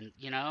 and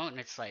and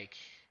it's like.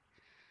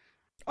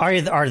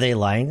 Are they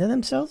lying to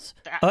themselves?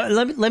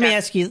 Let me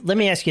ask you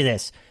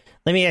this.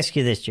 Let me ask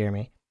you this,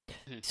 Jeremy.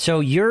 Mm-hmm.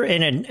 So you're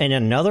in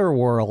another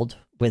world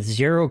with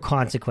zero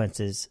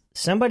consequences.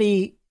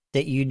 Somebody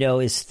that you know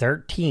is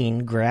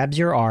 13 grabs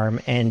your arm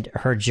and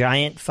her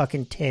giant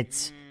fucking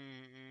tits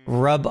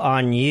rub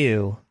on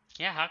you.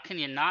 Yeah, how can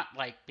you not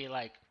be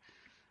like,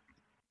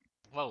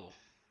 whoa?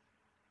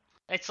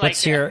 It's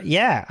what's your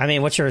I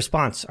mean, what's your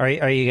response? Are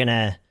you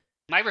gonna?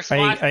 My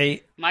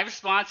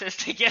response is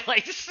to get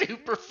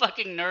super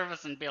fucking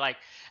nervous and be like,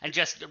 and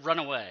just run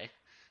away,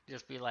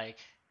 just be like,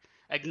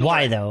 ignore.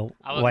 Why it. though?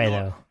 Why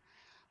though?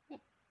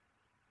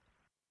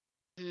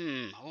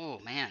 Oh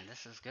man,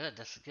 this is good.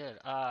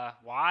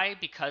 Why?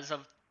 Because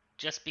of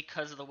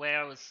the way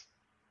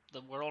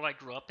the world I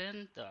grew up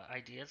in, the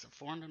ideas that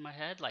formed in my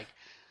head.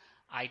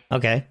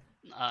 Okay.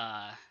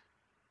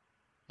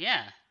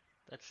 Yeah,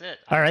 that's it.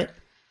 All right.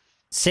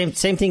 Same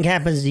thing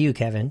happens to you,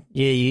 Kevin.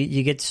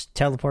 You get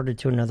teleported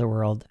to another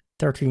world.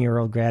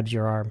 13-year-old grabs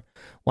your arm,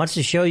 wants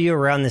to show you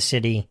around the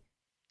city,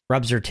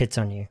 rubs her tits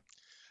on you.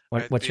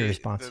 What's your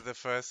response? The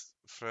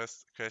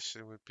first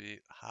question would be,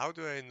 how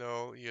do I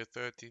know you're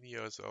 13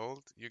 years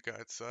old? You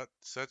got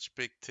such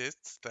big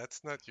tits.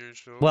 That's not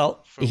usual.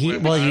 Well,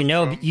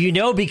 you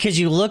know because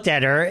you looked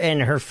at her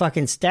and her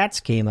fucking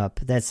stats came up.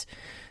 That's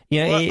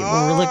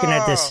we're looking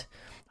at this.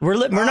 We're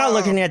not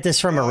looking at this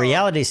from a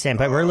reality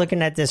standpoint. We're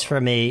looking at this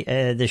from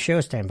the show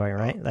standpoint,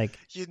 right? Like,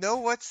 you know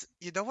what's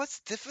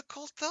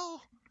difficult though?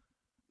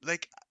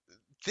 Like,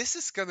 this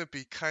is gonna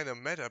be kind of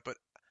meta, but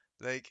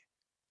like,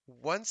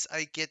 once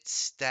I get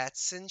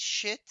stats and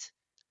shit,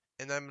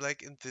 and I'm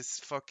like in this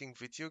fucking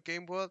video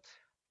game world,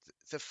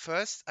 the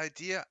first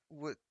idea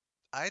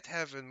I'd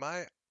have in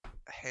my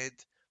head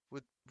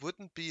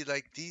wouldn't be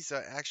like, these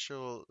are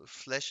actual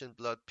flesh and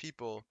blood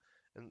people,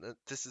 and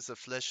this is a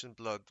flesh and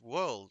blood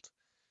world.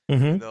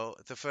 mm-hmm.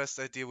 The first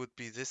idea would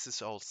be, this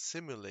is all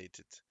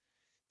simulated.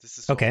 This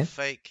is all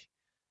fake.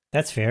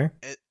 That's fair.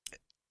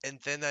 And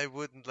then I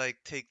wouldn't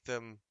take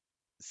them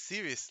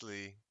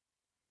seriously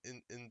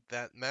in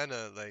that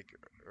manner,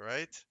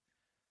 right?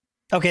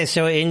 Okay,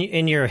 so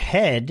in your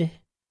head,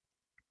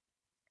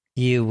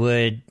 you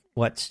would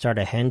start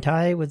a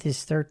hentai with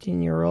this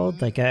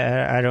 13-year-old? Like,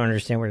 I don't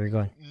understand where you're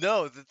going.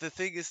 No, the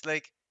thing is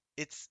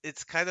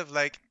it's kind of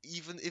like,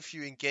 even if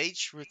you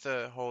engage with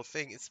the whole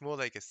thing, it's more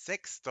like a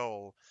sex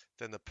doll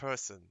than a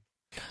person.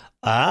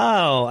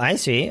 Oh, I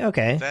see.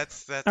 Okay.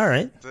 That's all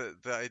right.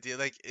 The idea.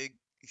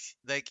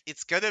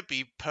 It's gonna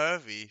be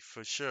pervy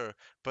for sure,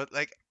 but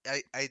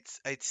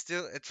I'd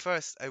still, at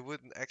first, I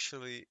wouldn't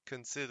actually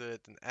consider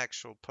it an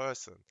actual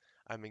person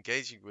I'm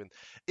engaging with.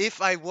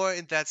 If I were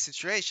in that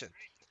situation,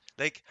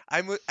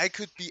 I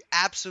could be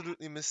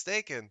absolutely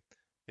mistaken,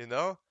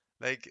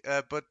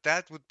 but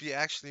that would be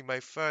actually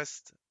my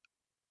first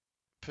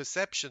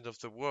perception of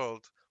the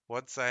world.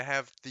 Once I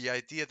have the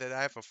idea that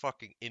I have a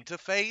fucking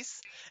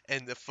interface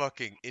and a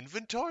fucking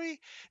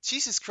inventory.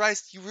 Jesus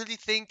Christ, you really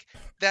think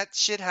that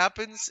shit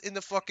happens in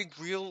the fucking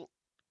real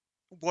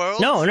world?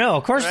 No,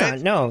 of course not.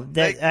 No,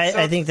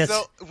 I think that's...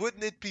 So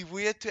wouldn't it be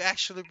weird to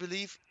actually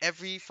believe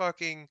every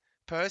fucking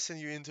person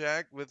you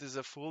interact with is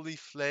a fully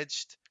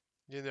fledged,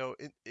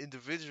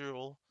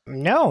 individual?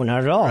 No,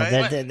 not at all.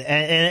 Right?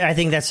 And I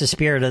think that's the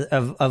spirit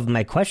of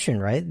my question,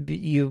 right?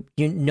 You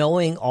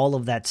knowing all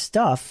of that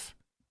stuff,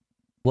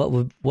 what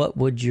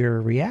would your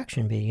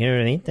reaction be? You know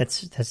what I mean?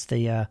 That's the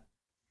yeah,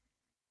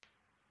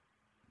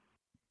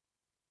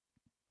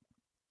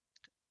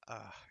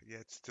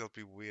 it'd still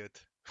be weird.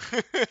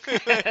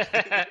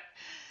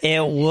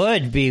 It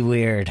would be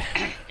weird.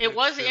 It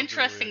was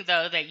interesting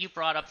though that you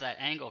brought up that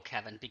angle,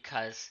 Kevin,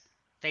 because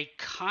they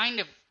kind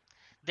of,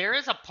 there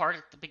is a part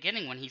at the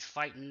beginning when he's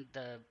fighting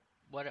the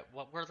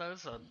what were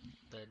those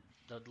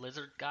the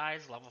lizard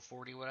guys, level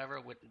 40,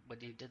 whatever, when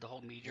he did the whole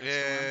meteor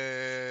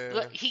storm.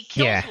 Look, he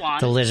kills one.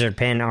 The lizard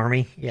pen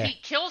army. Yeah. He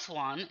kills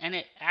one, and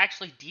it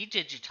actually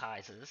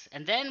dedigitizes.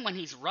 And then when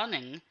he's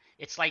running,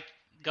 it's like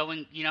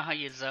going, you know how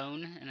you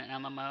zone in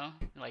an MMO?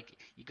 Like,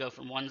 you go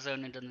from one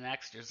zone into the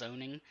next, you're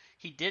zoning.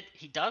 He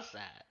does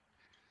that.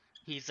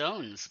 He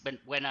zones, but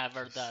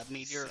whenever the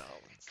meteor...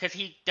 Because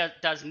he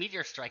does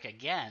meteor strike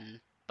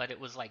again, but it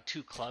was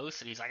too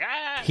close, and he's like,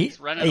 he's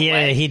running away.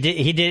 Yeah, he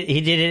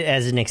did it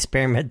as an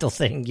experimental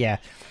thing. Yeah,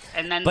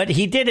 and then, but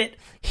he did it.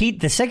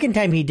 The second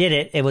time he did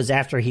it, it was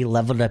after he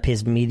leveled up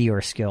his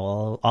meteor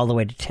skill all the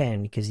way to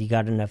 10 because he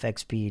got enough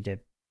XP to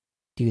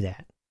do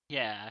that.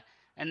 Yeah,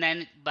 and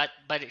then but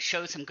it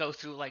shows him go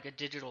through a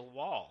digital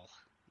wall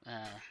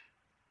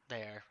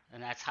there,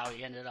 and that's how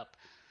he ended up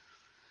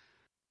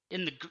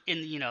in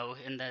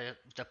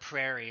the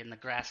prairie, in the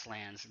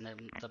grasslands, in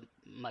the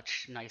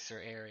much nicer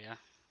area,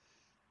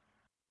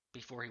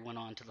 before he went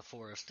on to the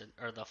forest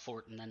or the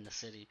fort and then the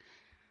city.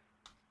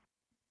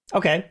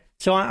 Okay,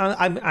 so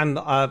I'm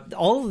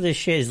all of this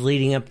shit is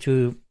leading up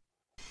to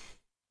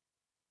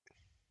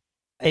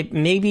a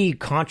maybe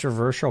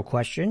controversial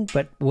question,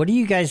 but how do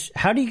you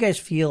guys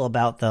feel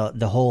about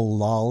the whole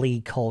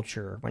lolly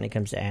culture when it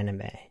comes to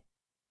anime?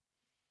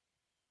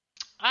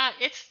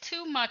 It's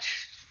too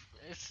much.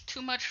 It's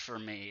too much for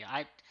me.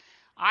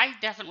 I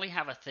definitely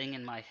have a thing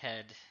in my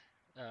head,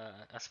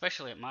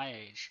 especially at my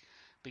age,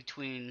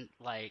 between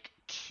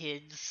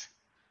kids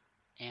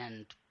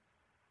and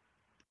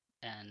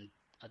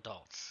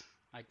adults.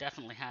 I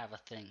definitely have a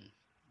thing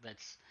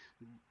that's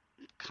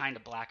kind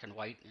of black and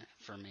white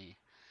for me.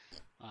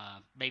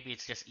 Maybe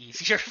it's just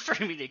easier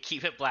for me to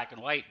keep it black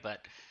and white,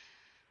 but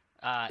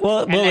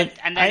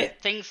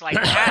things like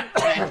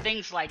that, and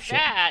things like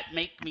that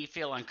make me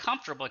feel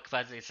uncomfortable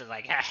because it's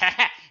like,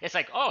 it's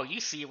like, oh, you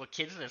see what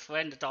kids this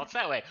way and adults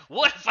that way.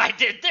 What if I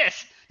did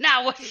this?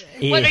 Now what are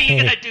you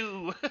gonna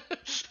do?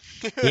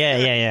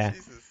 Yeah.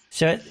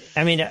 So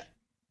I mean,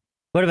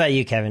 what about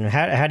you, Kevin?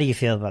 How do you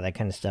feel about that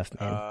kind of stuff,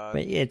 man?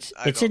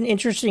 It's an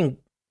interesting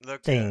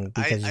thing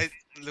because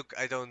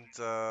I don't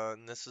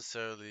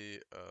necessarily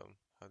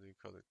how do you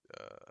call it,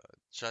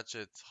 judge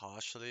it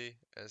harshly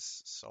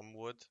as some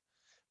would,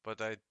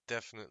 but I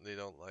definitely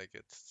don't like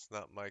it. It's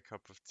not my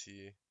cup of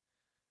tea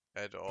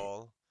at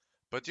all.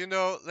 But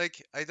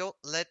like I don't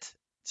let,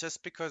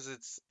 just because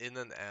it's in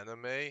an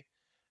anime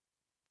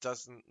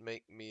doesn't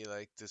make me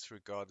like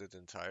disregard it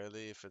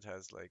entirely if it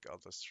has like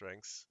other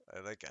strengths.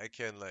 I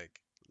can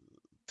like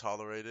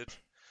tolerate it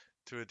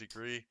to a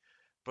degree,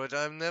 but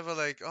I'm never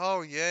like,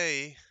 oh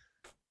yay.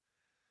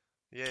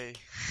 Yay.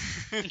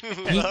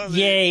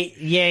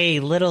 Yay,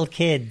 little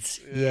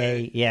kids.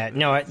 Yay. Yeah.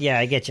 No,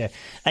 I get you.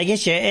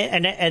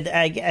 And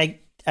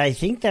I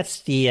think that's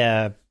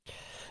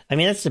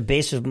that's the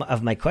base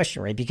of my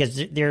question, right?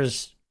 Because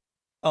there's,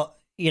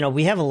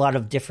 we have a lot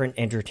of different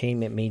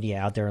entertainment media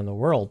out there in the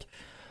world.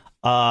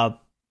 And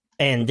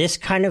this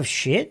kind of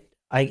shit,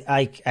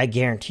 I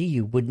guarantee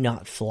you would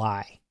not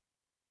fly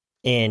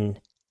in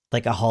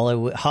like a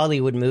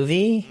Hollywood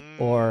movie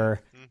or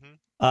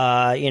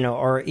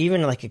or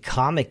even like a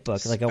comic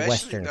book, like a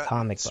Western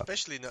comic book.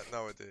 Especially not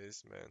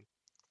nowadays, man.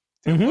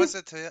 There was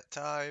a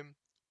time,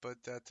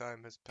 but that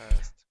time has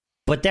passed.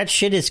 But that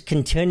shit is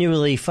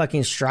continually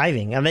fucking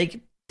striving. I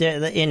mean,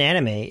 in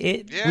anime,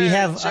 we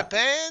have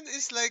Japan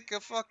is like a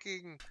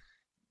fucking.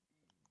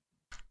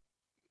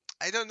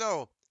 I don't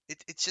know.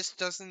 It just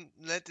doesn't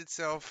let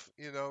itself,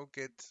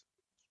 get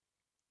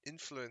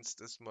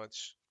influenced as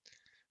much.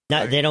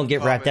 No, they don't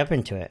get wrapped up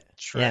into it.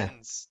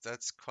 Trends. Yeah.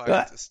 That's quite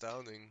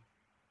astounding.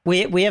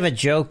 We have a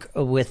joke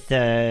with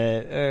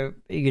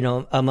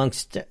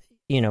amongst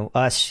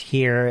us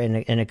here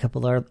and a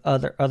couple of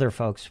other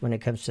folks when it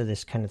comes to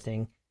this kind of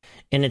thing,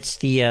 and it's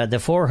the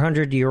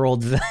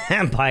 400-year-old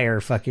vampire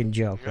fucking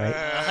joke, right?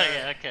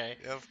 Yeah, okay,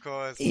 of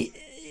course.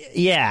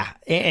 Yeah,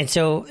 and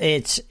so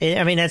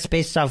that's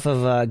based off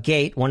of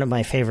Gate, one of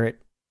my favorite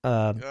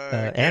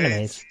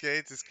animes.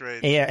 Gate is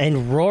great. Yeah,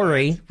 and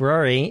Rory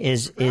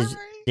is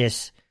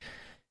this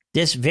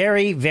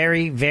very,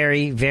 very,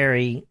 very,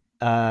 very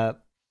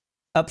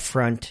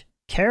upfront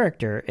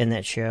character in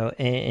that show,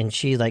 and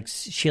she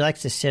likes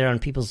to sit on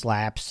people's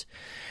laps,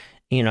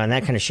 and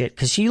that kind of shit,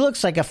 because she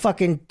looks like a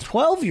fucking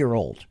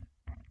 12-year-old,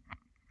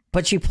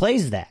 but she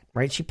plays that,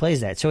 right? She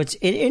plays that. So it's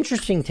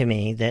interesting to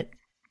me that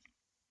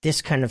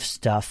this kind of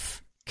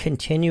stuff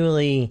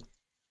continually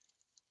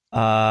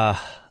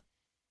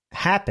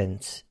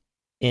happens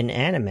in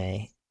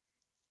anime,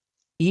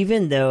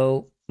 even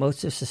though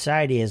most of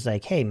society is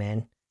like, hey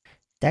man,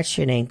 that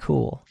shit ain't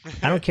cool.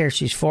 I don't care if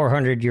she's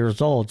 400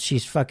 years old.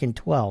 She's fucking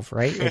 12,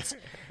 right?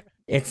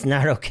 It's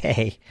not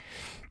okay.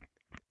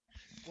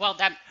 Well,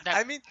 that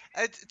I mean,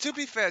 to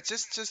be fair,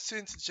 just to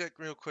interject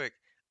real quick,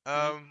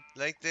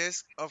 like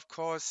there's of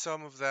course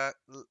some of that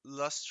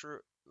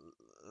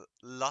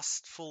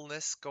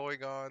lustfulness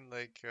going on,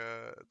 like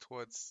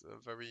towards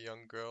very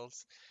young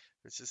girls,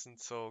 which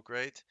isn't so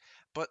great.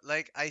 But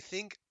like I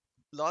think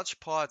large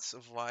parts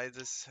of why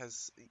this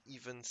has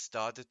even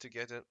started to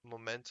get a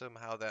momentum,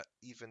 how that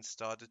even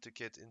started to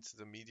get into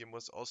the medium,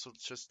 was also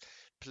just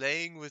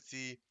playing with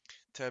the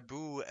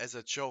taboo as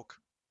a joke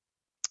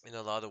in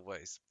a lot of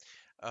ways.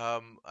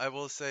 I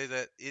will say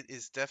that it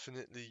is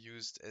definitely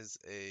used as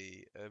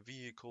a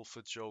vehicle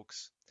for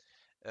jokes,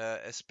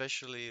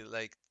 especially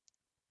like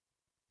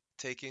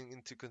taking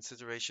into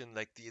consideration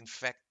like the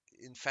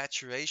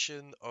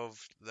infatuation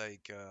of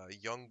like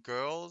young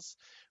girls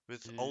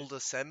with older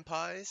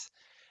senpais,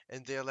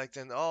 and they're like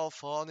then all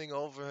fawning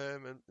over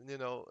him and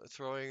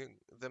throwing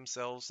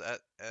themselves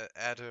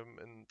at him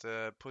and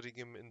putting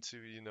him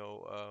into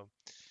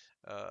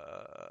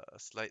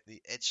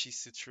slightly edgy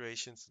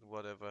situations and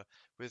whatever,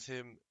 with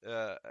him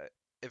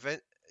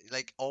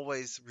like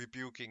always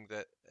rebuking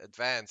the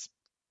advance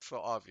for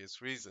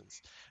obvious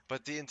reasons,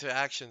 but the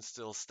interactions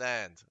still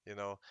stand,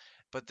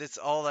 but it's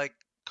all like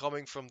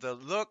coming from the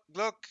look,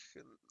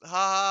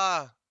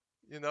 ha,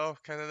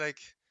 kind of like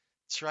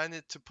trying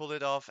to pull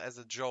it off as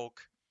a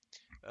joke,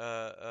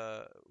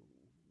 as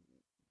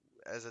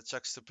a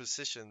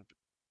juxtaposition.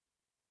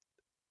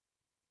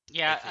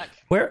 Yeah,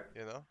 where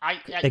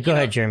go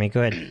ahead, Jeremy.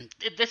 Go ahead.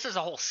 This is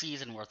a whole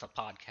season worth of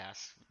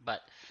podcasts,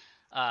 but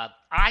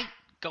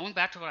going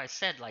back to what I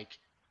said, like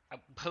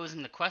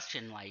posing the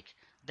question, like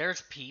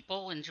there's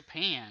people in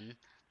Japan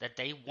that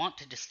they want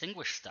to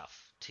distinguish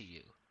stuff to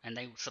you, and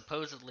they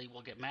supposedly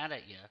will get mad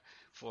at you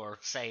for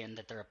saying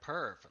that they're a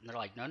perv, and they're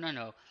like,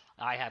 no,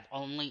 I have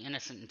only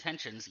innocent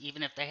intentions,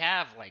 even if they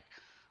have like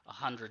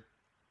 100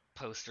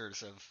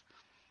 posters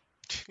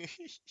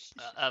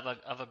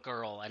of a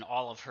girl and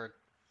all of her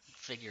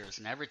figures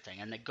and everything,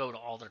 and they go to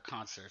all their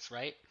concerts,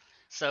 right?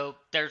 So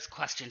there's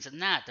questions in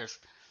that.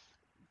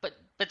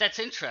 But that's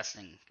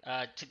interesting.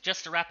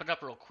 To wrap it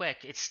up real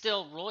quick, it's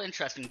still real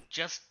interesting,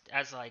 just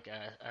as like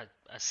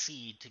a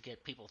seed to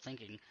get people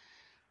thinking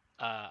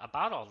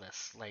about all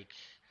this, like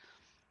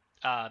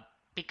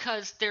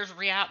because there's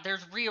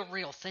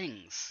real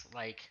things.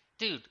 Like,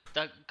 dude,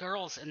 the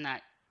girls in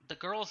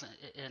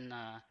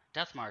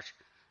Death March,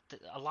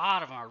 a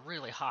lot of them are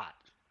really hot.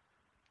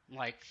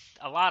 Like,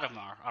 a lot of them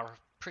are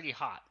pretty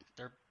hot.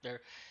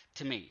 They're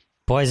to me.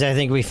 Boys, I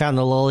think we found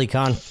the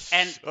lolicon.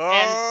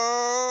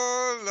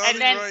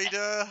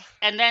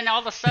 And then all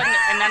of a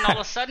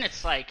sudden,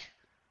 it's like,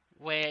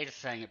 wait a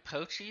second,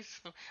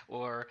 Pochi's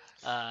or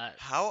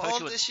how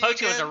old is she?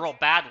 Pochi was a real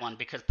bad one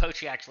because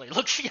Pochi actually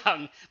looks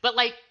young, but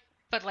like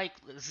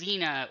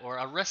Xena or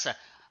Arisa.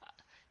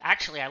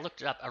 Actually, I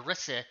looked it up.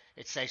 Arisa,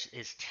 it says,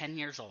 is 10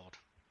 years old.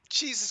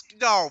 Jesus,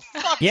 no,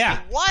 fuck.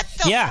 Yeah. What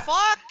the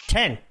fuck?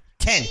 10.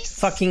 Jesus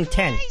fucking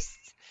 10.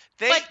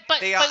 What?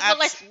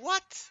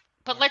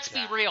 But let's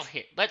be real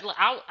here. But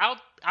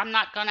I'm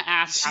not gonna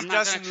ask. I'm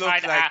not gonna try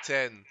to like ask.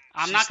 10.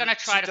 I'm not gonna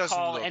try to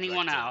call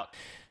anyone out.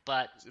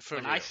 But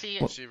when I see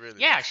it,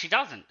 she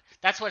doesn't.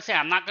 That's what I'm saying.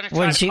 I'm not gonna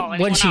try to call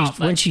anyone out.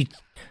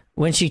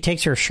 When she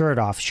takes her shirt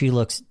off, she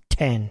looks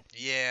 10.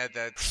 Yeah,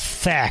 that's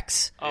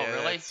facts. Oh,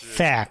 really?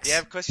 Facts.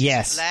 Yeah, because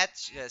she's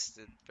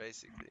flat-chested,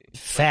 basically.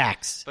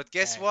 Facts. But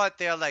guess what?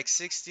 There are like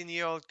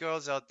 16-year-old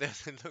girls out there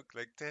that look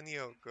like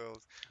 10-year-old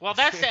girls. Well,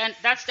 that's the end.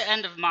 That's the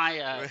end of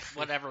my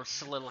whatever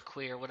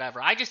soliloquy or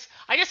whatever. I just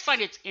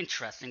find it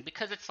interesting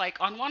because it's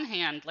like, on one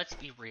hand, let's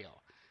be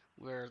real,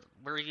 we're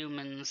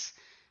humans,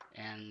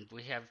 and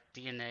we have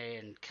DNA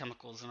and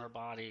chemicals in our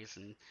bodies,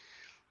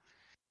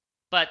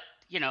 but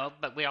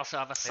we also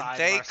have a side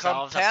and of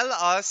ourselves. They compel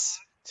us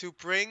to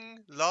bring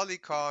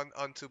Lolicon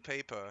onto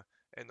paper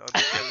and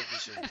onto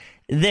television.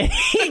 They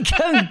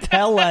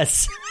compel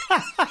us.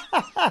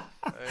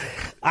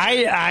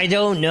 I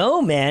don't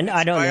know, man.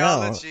 I don't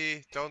biology,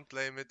 know. Don't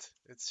blame it.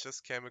 It's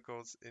just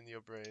chemicals in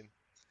your brain.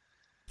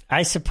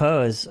 I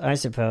suppose. I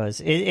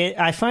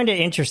find it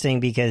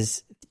interesting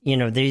because,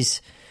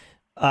 these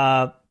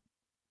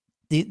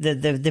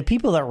the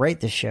people that write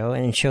the show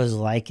and shows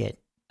like it,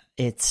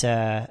 it's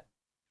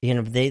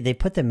they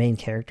put the main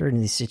character in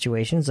these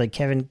situations. Like,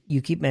 Kevin,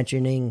 you keep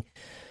mentioning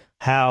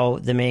how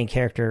the main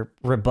character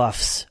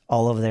rebuffs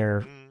all of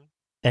their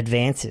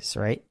advances,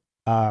 right?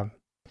 The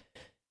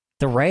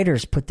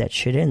writers put that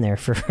shit in there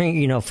for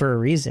for a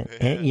reason.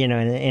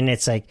 And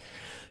it's like,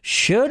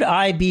 should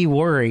I be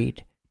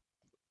worried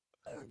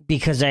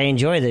because I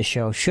enjoy this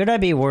show? Should I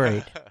be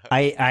worried?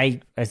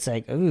 It's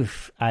like,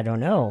 oof, I don't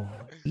know.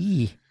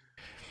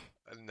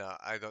 No,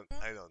 I don't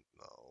know.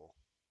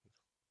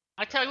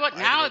 I tell you what,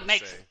 now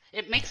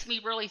it makes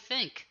me really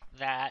think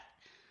that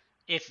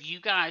if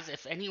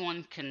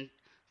anyone can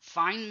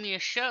find me a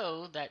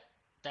show that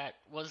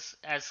was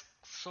as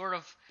sort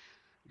of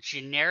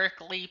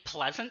generically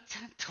pleasant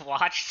to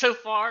watch so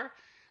far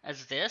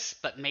as this,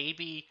 but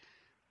maybe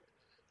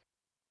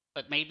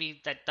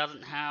that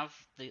doesn't have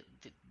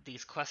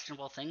these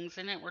questionable things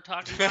in it we're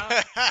talking about.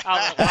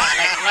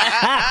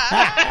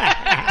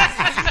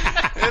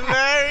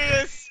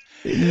 Hilarious!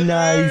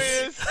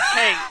 Nice.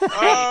 Hey,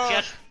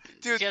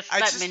 dude, just I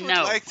let just me would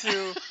know. like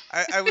to.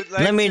 I would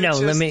like let me to know.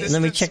 Just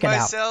let me check it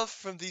out. myself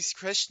from these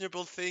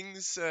questionable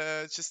things,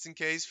 just in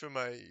case for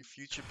my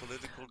future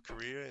political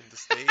career in the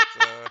state.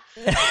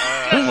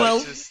 Well,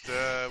 just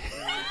vote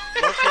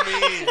for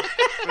me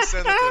for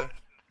senator.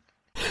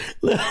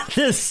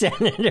 The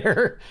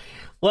senator.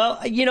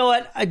 Well, you know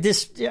what?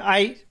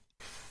 I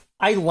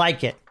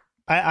like it.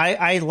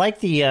 I like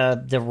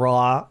the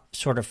raw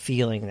sort of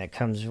feeling that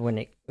comes when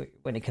it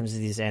comes to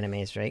these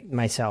animes, right?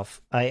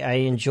 Myself, I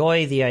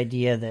enjoy the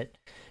idea that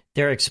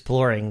they're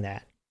exploring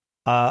that.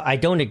 I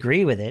don't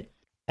agree with it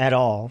at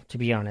all, to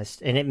be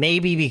honest, and it may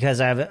be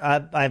because I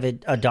have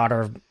a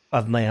daughter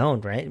of my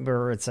own, right?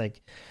 Where it's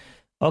like,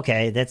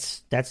 okay,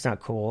 that's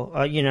not cool.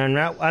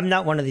 I'm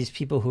not one of these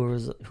people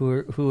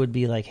who would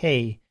be like,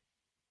 hey,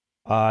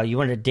 you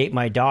want to date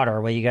my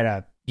daughter? Well, you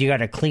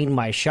gotta clean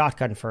my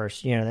shotgun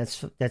first.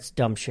 That's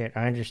dumb shit.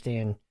 I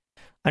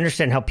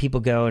understand how people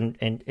go and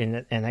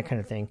that kind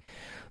of thing.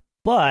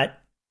 But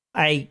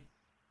I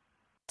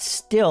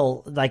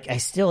still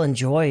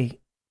enjoy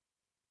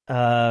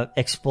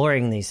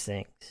exploring these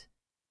things.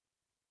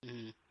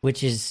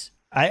 Which is,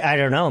 I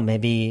don't know,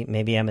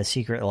 maybe I'm a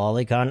secret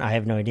lolicon. I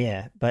have no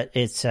idea. But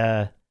it's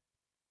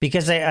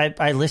because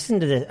I listen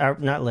to this, or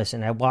not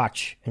listen, I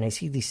watch and I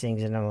see these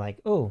things and I'm like,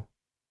 oh,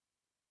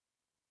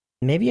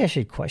 maybe I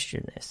should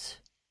question this.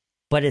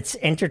 But it's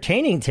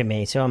entertaining to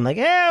me, so I'm like,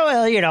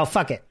 well,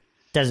 fuck it.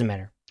 Doesn't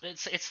matter.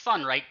 It's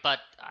fun, right? But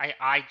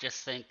I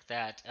just think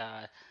that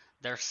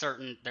there's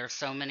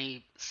so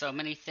many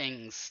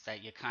things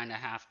that you kind of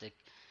have to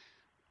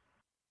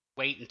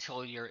wait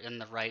until you're in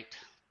the right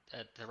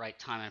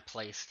time and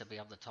place to be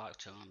able to talk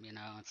to them.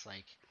 It's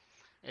like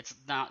it's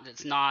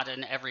not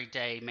an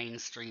everyday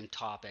mainstream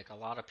topic. A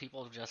lot of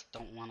people just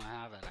don't want to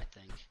have it, I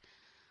think.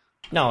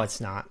 No,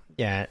 it's not.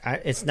 Yeah,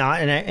 it's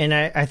not. And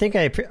I think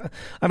I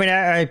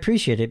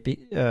appreciate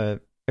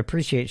it.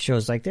 Appreciate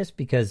shows like this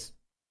because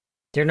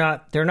they're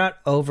not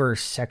over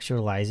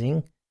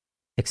sexualizing,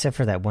 except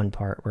for that one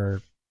part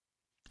where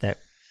that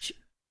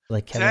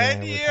like Kevin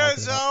 10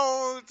 years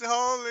old.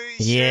 Holy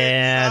shit.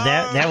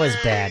 Yeah, that was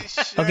bad.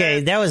 Shit.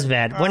 Okay, that was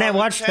bad. When I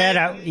watched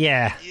that,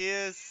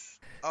 years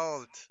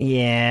old.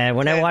 Yeah,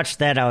 when 10. I watched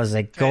that, I was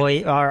like, all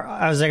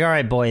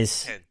right,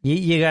 boys,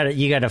 you gotta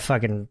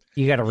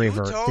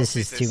revert. This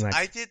is too much.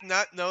 I did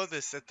not know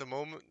this at the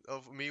moment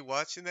of me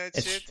watching that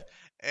shit,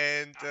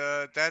 and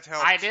that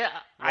helped. I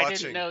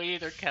didn't know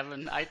either,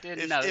 Kevin. I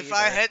didn't know. If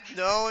I had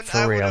known,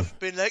 I would have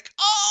been like,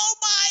 oh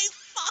my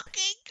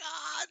fucking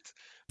god!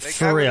 Like,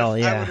 For real,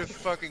 yeah. I would have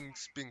fucking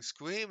been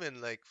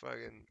screaming like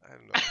fucking, I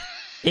don't know.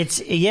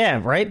 It's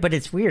right, but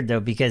it's weird though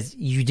because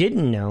you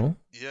didn't know.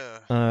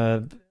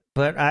 Yeah.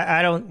 But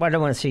I don't want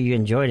to say you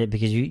enjoyed it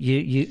because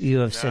you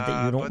have said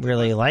that you don't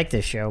really like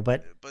this show,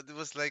 but it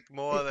was like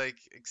more like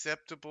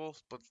acceptable,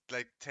 but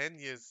like 10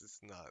 years is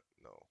not,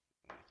 no.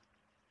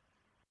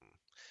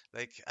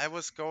 Like I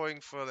was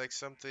going for like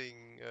something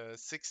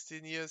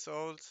 16 years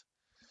old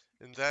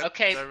in that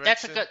direction.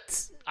 That's a good.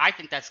 I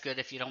think that's good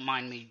if you don't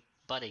mind me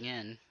butting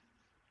in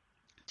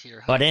to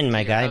your. Butt in,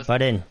 my guy. Host.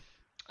 Butt in.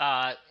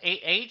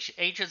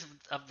 Ages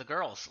of the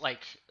girls.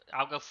 Like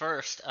I'll go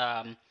first.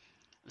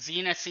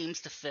 Xena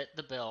seems to fit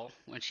the bill.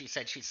 When she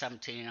said she's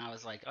 17, I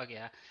was like, oh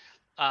yeah.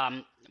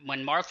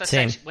 When Martha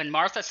said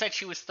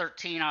she was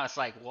 13, I was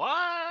like,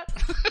 what?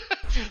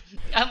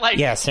 I'm like,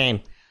 yeah,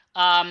 same.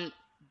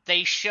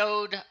 They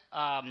showed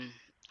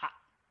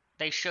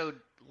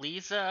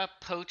Lisa,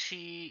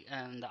 Pochi,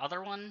 and the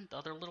other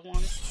little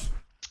one.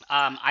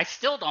 I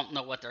still don't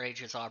know what their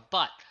ages are,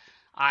 but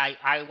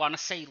I want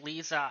to say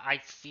Lisa, I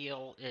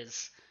feel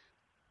is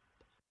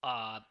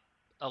a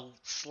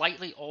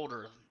slightly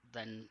older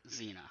than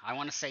Xena. I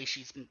want to say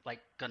she's like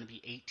going to be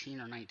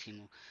 18 or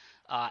 19.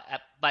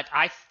 But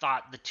I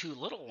thought the two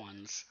little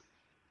ones,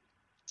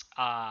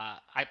 I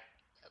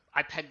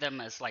pegged them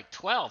as like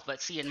 12.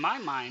 But see, in my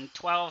mind,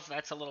 12,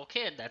 that's a little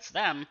kid. That's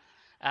them.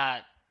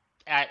 I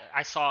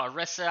saw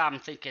Arisa. I'm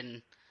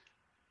thinking,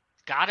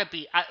 gotta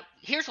be.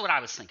 Here's what I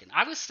was thinking.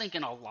 I was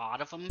thinking a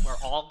lot of them were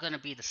all going to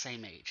be the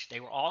same age.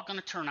 They were all going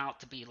to turn out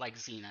to be like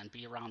Xena and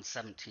be around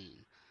 17,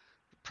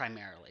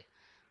 primarily.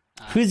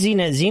 Who's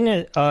Xena?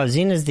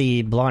 Xena's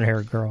the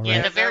blonde-haired girl, right?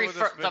 Yeah, the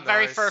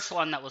very first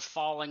one that was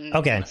falling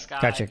from the sky.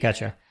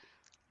 Gotcha.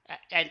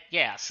 And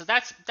yeah, so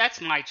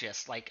that's my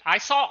gist. Like I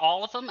saw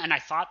all of them, and I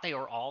thought they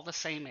were all the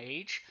same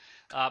age.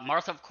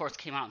 Martha, of course,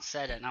 came out and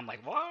said it, and I'm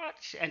like, what?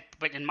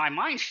 But in my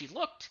mind, she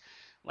looked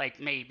like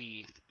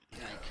maybe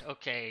like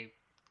okay,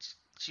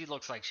 she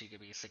looks like she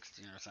could be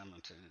 16 or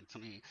 17 to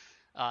me.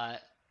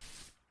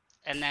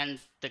 And then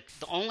the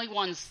only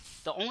ones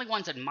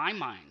in my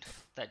mind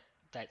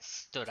that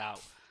stood out,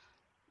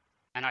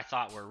 and I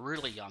thought were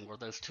really young, were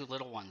those two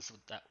little ones.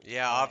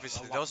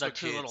 Obviously, those were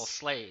two kids. Little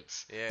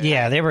slaves.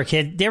 Yeah, they were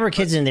kids. They were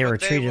kids, and they were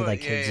treated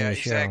like kids in the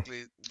show.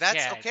 Exactly.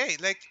 That's okay.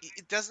 Like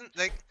it doesn't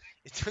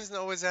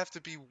always have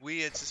to be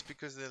weird just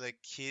because they're like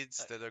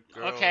kids that are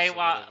girls. Okay,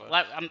 well,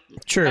 let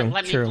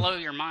me blow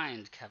your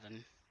mind,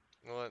 Kevin.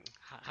 What?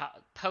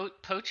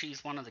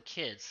 Pochi's one of the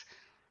kids,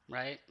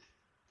 right?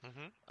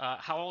 Mm-hmm.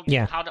 How old?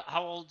 Yeah.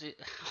 How old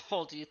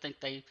do you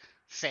think they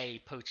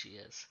say Pochi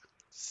is?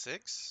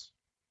 6.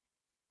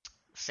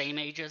 Same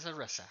age as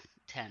Arisa,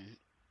 10.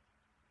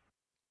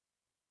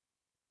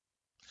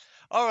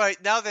 All right,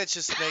 now they're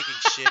just making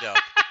shit up.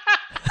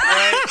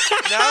 Right?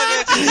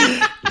 Now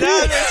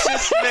they're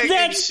just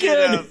making shit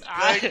up.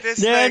 Like,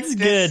 That's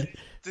good.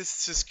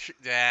 This is just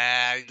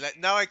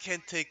now I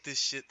can't take this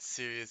shit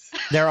serious.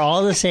 They're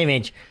all the same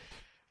age.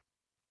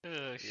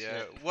 Oh, shit.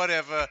 Yeah,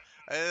 whatever.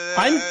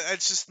 I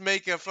just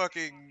make a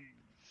fucking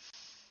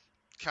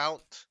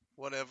count.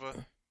 Whatever.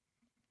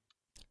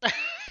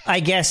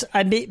 I guess.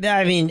 I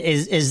mean,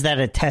 is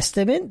that a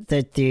testament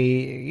that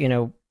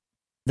the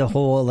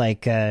whole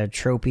like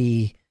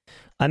tropey?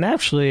 I'm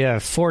actually a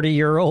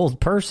 40-year-old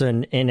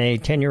person in a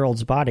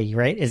 10-year-old's body,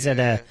 right? Is it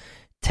a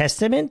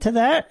testament to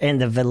that and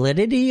the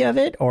validity of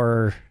it,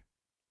 or?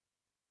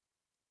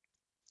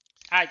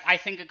 I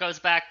think it goes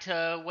back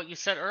to what you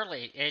said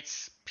earlier.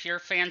 It's pure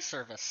fan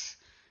service.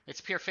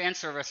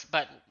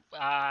 But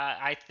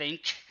I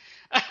think.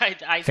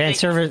 Fan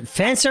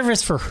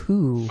service for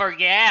who?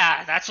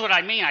 That's what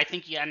I mean. I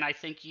think you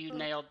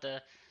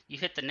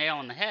hit the nail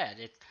on the head.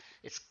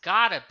 It's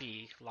gotta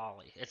be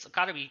lolly. It's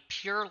gotta be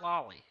pure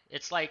lolly.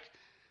 It's like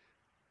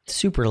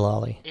super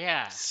lolly.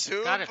 Yeah,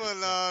 super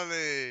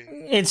lolly.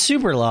 It's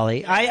super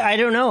lolly. I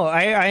don't know.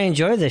 I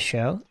enjoy this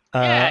show.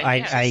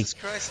 Jesus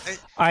Christ.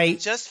 I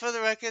just for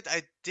the record,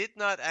 I did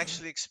not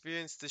actually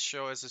experience this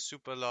show as a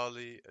super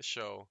lolly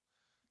show.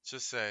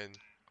 Just saying.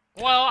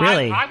 Well,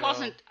 really?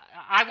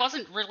 I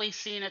wasn't really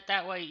seeing it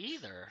that way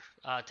either,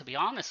 to be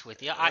honest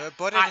with you.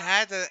 But it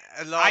had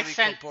a lolly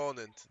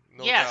component,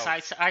 no doubt.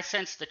 Yes, I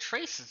sensed the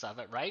traces of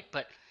it, right?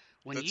 But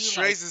when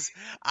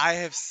I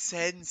have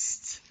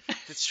sensed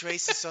the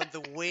traces on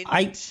the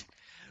wind.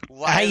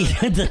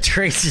 The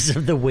traces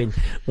of the wind.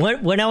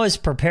 When I was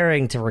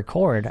preparing to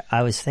record,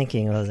 I was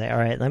thinking, I was like, all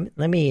right,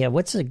 let me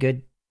what's a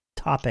good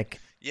topic?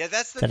 Yeah,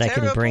 that's the that I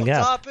can bring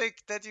topic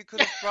that you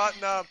could have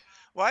brought up.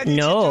 Why did you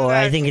do No,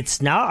 that? I think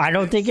it's not. I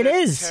don't think it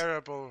is.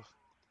 Terrible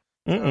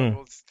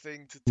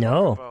thing to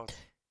talk about.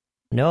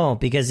 No,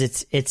 because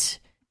it's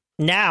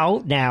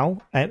now.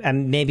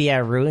 Maybe I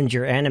ruined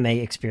your anime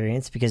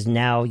experience because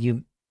now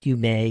you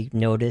may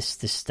notice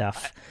this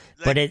stuff.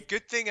 But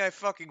good thing I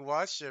fucking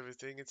watched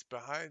everything. It's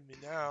behind me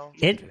now.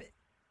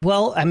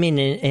 Well, I mean,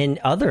 in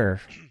other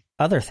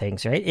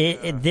things,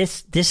 right?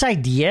 This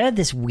idea,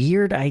 this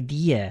weird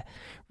idea,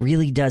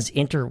 really does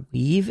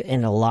interweave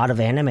in a lot of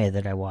anime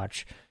that I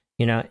watch.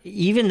 You know,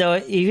 even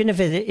if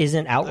it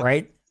isn't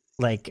outright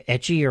like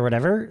ecchi or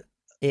whatever,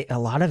 a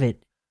lot of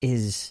it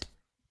is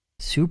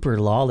super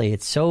lolly.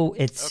 It's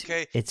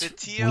okay. It's the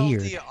TLDR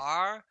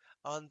weird.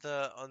 on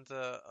the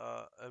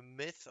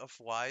myth of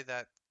why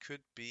that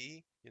could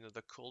be, you know,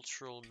 the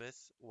cultural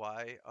myth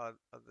why are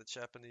the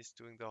Japanese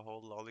doing the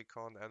whole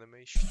lolicon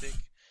anime shtick,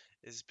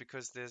 is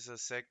because there's a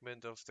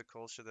segment of the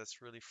culture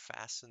that's really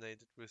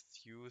fascinated with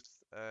youth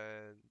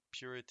and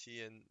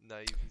purity and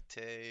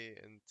naivete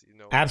and, you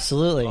know,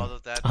 absolutely, all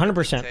of that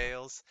 100%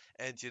 details,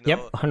 and, you know,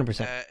 yep,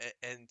 100%,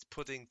 and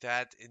putting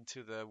that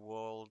into the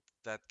world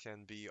that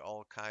can be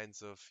all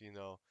kinds of, you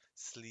know,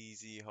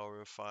 sleazy,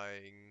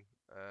 horrifying,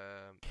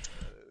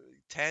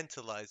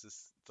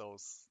 tantalizes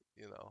those,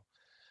 you know.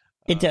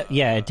 It does.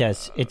 Yeah, it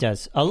does. It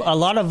does. A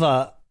lot of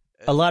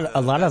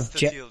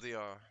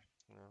TLDR.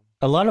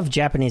 A lot of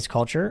Japanese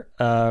culture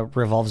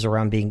revolves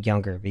around being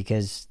younger,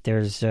 because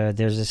there's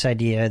this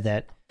idea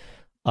that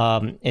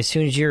as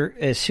soon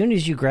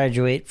as you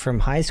graduate from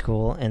high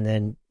school and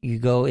then you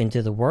go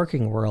into the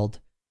working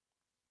world,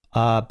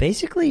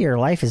 basically your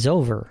life is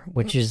over,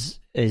 which is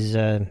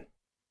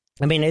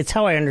I mean, it's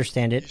how I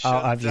understand it. You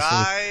obviously,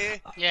 die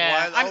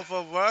while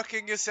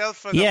overworking yourself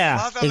for the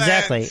fatherland.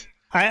 Exactly.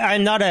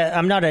 I'm not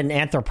an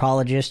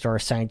anthropologist or a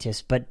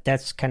scientist, but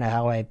that's kind of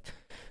how I've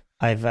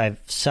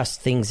sussed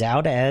things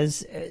out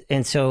as.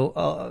 And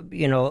so,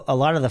 you know, a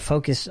lot of the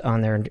focus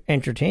on their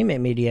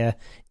entertainment media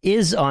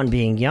is on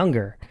being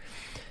younger.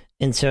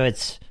 And so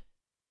it's,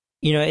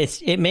 you know,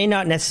 it may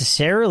not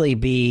necessarily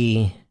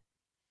be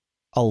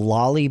a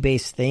lolly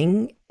based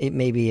thing. It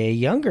may be a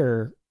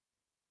younger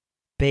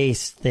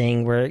based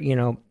thing where, you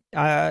know,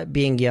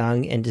 being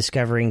young and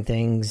discovering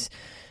things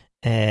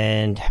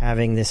and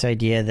having this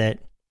idea that,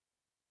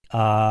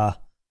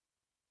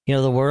 you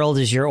know, the world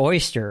is your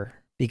oyster.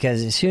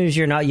 Because as soon as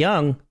you're not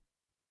young,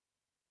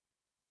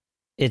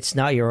 it's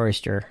not your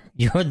oyster.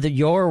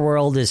 Your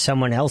world is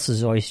someone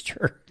else's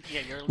oyster,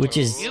 which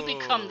is you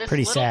become this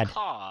pretty little sad.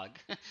 Cog.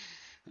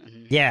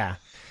 Yeah,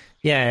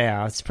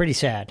 it's pretty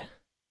sad.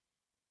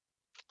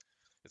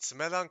 It's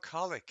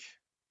melancholic.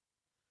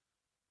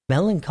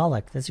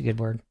 Melancholic. That's a good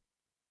word.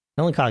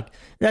 Melancholic.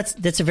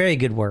 That's a very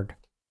good word,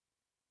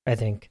 I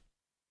think.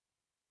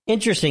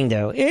 Interesting,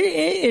 though.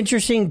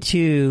 Interesting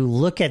to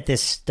look at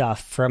this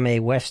stuff from a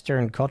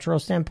Western cultural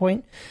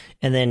standpoint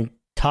and then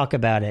talk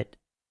about it,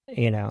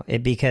 you know,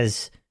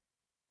 because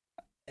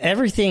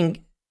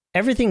everything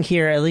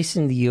here, at least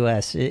in the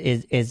U.S.,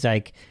 is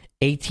like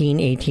 18,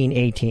 18,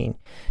 18.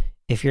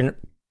 If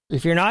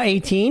you're not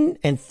 18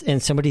 and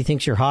somebody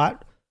thinks you're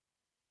hot,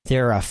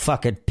 they're a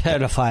fucking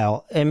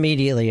pedophile.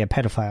 Immediately a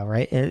pedophile,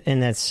 right?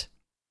 And that's,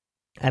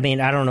 I mean,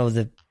 I don't know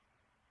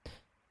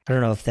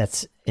if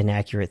that's an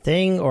accurate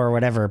thing or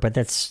whatever, but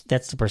that's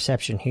the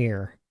perception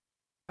here.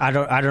 I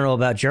don't know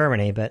about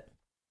Germany, but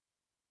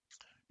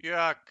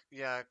yeah,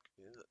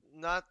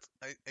 not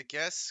I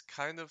guess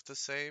kind of the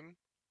same,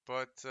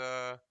 but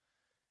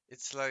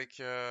it's like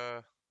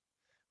I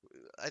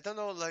don't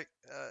know, like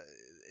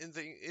in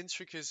the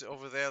intricacies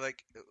over there,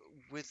 like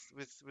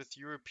with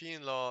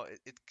European law,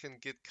 it can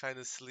get kind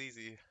of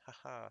sleazy,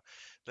 haha.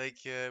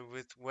 Like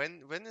with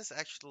when is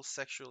actual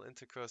sexual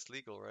intercourse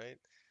legal, right?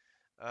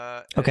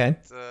 okay.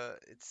 And,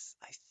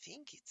 I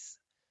think it's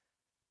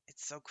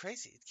so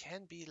crazy. It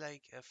can be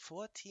like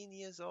 14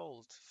 years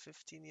old,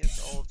 15 years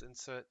old in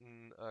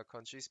certain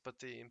countries. But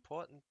the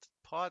important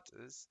part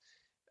is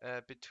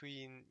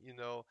between, you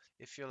know,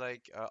 if you're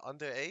like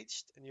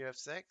underaged and you have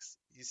sex,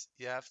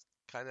 you have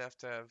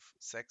to have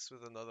sex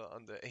with another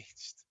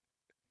underaged.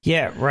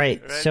 Yeah,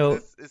 right. So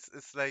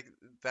it's like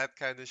that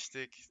kind of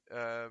shtick,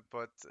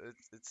 but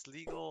it's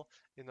legal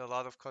in a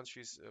lot of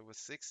countries with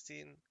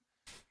 16.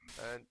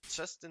 And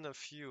just in a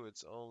few,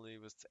 it's only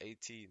with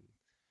 18.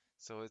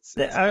 So it's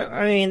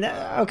I mean,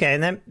 okay,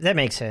 that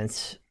makes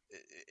sense.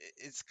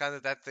 It's kind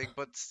of that thing,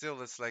 but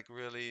still, it's like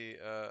really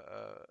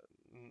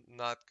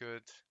not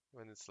good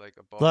when it's like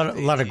above.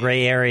 A lot of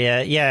gray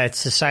area. Yeah, it's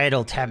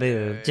societal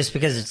taboo. Just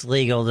because it's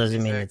legal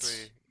doesn't mean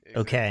it's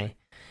okay.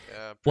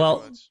 Yeah,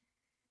 well, much.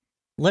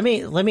 let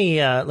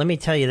me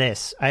tell you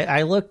this.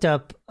 I looked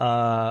up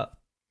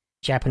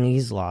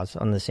Japanese laws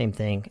on the same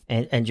thing,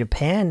 and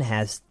Japan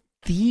has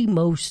the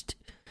most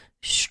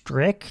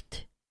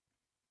strict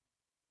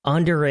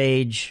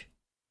underage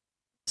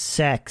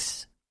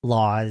sex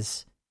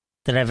laws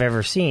that I've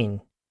ever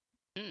seen.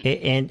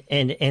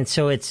 And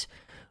so it's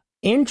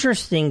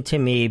interesting to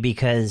me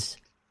because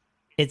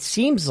it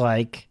seems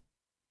like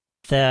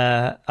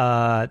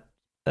the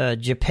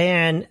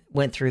Japan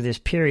went through this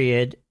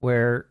period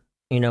where,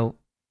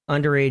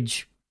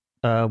 underage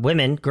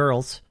women,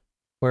 girls,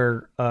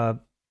 were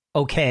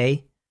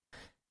okay,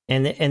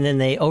 and then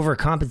they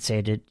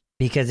overcompensated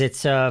because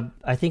it's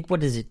I think,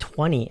 what is it,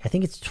 20? I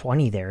think it's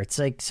 20 there. It's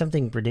like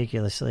something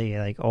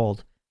ridiculously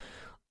old.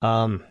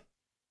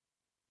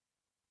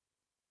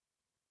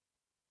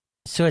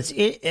 So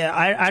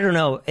I don't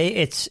know.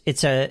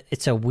 It's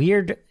a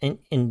weird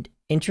and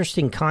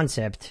interesting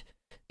concept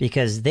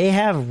because they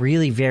have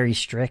really very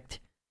strict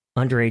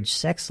underage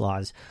sex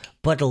laws,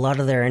 but a lot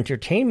of their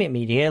entertainment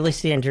media, at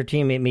least the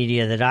entertainment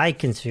media that I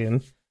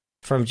consume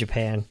from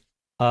Japan,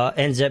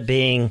 ends up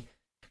being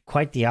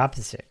quite the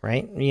opposite,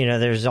 right?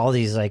 There's all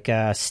these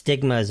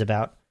stigmas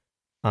about,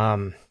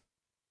 I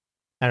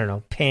don't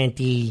know,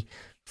 panty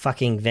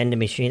fucking vending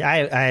machines.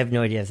 I have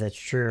no idea if that's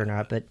true or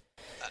not, but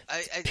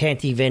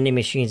panty vending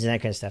machines and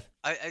that kind of stuff.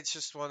 I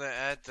just want to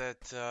add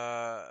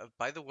that,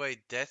 by the way,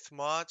 Death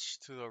March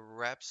to the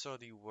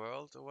Rhapsody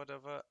World or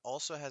whatever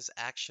also has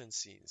action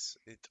scenes.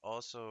 It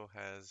also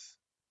has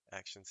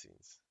action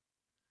scenes.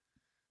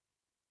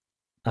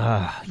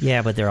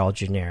 Yeah, but they're all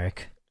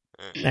generic.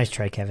 Nice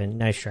try, Kevin.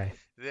 Nice try.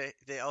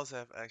 They also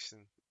have action.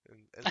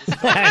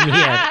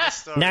 Yeah,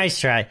 nice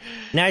try.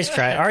 Nice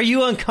try. Are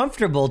you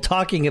uncomfortable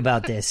talking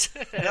about this?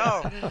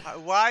 No.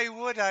 Why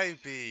would I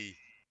be?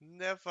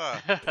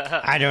 Never.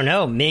 I don't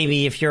know.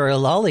 Maybe if you're a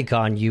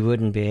lolicon, you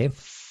wouldn't be.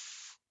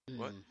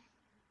 What?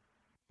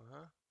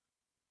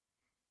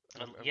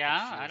 I'm yeah,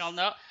 confused. I don't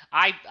know.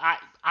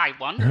 I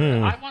wonder.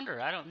 I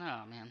wonder. I don't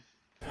know,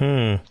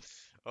 man.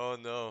 Oh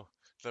no,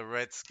 the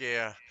Red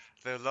Scare,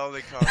 the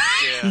lolicon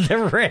scare,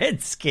 the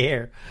Red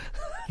Scare,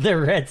 the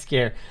Red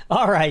Scare.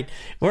 All right,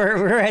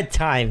 we're at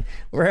time.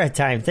 We're at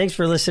time. Thanks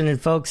for listening,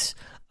 folks.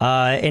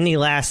 Any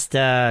last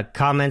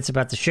comments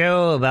about the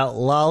show, about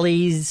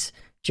lollies,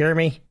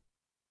 Jeremy?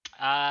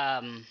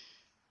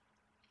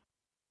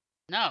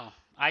 No,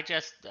 I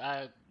just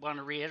want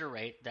to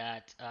reiterate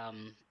that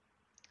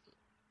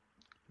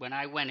when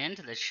I went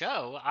into the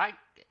show,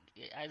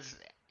 as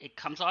it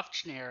comes off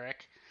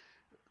generic,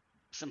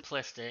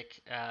 simplistic,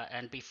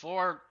 and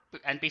before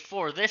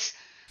this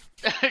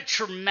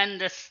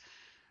tremendous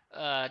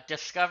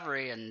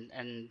discovery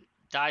and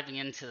diving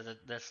into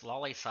this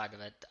lolly side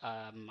of it,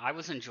 I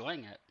was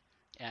enjoying it.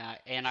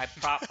 And I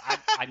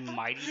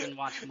might even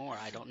watch more.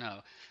 I don't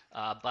know,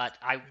 but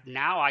I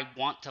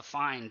want to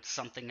find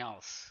something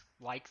else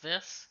like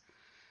this.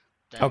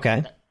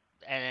 Okay.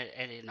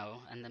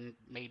 And then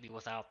maybe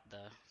without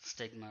the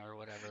stigma or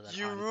whatever. That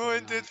you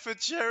ruined it for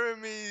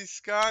Jeremy,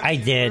 Scott. I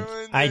did.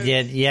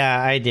 Yeah,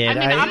 I did.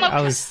 I mean,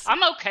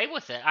 I'm okay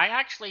with it.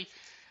 I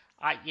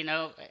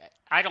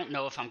don't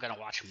know if I'm going to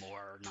watch more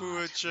or not.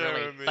 Poor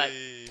Jeremy.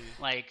 Really,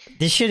 but,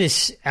 this shit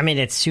is,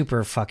 it's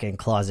super fucking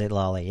closet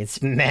lolly.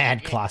 It's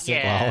mad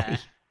closet lolly.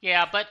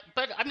 Yeah, but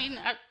I mean,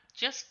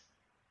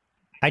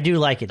 I do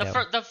like it,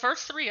 though. The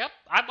first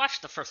I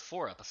watched the first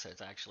 4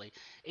 episodes, actually,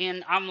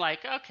 and I'm like,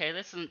 okay,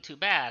 this isn't too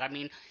bad. I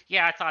mean,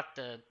 yeah, I thought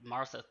the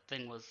Martha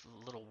thing was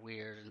a little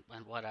weird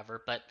and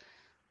whatever, but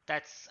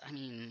that's, I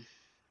mean...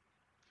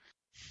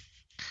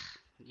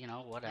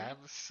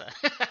 whatevs.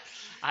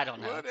 I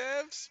don't know.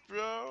 Whatevs,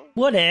 bro.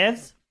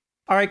 Whatevs.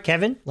 All right,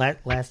 Kevin,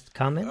 last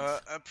comment?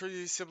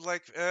 Pretty simple.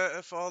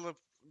 If all the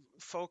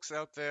folks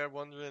out there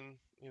wondering,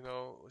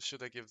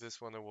 should I give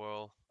this one a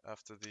whirl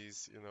after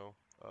these,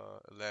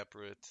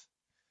 elaborate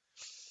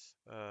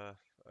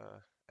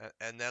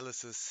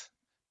analysis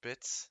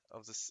bits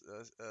of this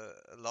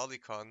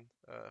lolicon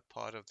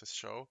part of the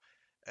show.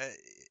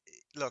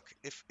 Look,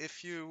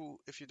 if you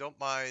don't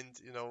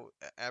mind,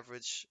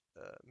 average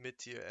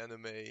mid-tier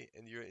anime,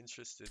 and you're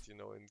interested,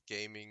 in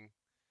gaming,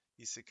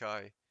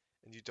 isekai,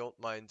 and you don't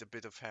mind a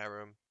bit of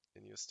harem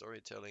in your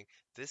storytelling,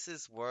 this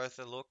is worth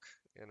a look.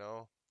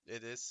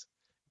 It is.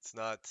 It's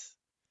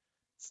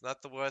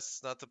not the worst.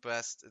 It's not the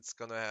best. It's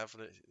gonna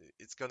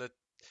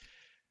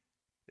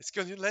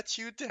let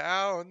you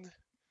down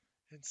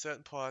in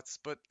certain parts,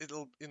 but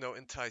it'll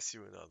entice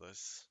you in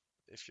others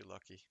if you're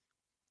lucky.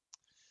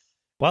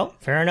 Well,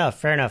 fair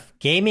enough.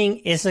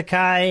 Gaming,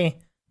 isekai,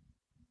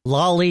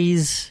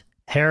 lollies,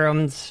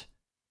 harems,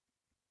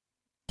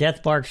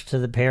 Death March to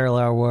the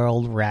Parallel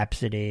World,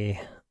 Rhapsody.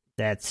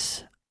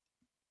 That's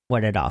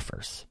what it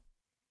offers.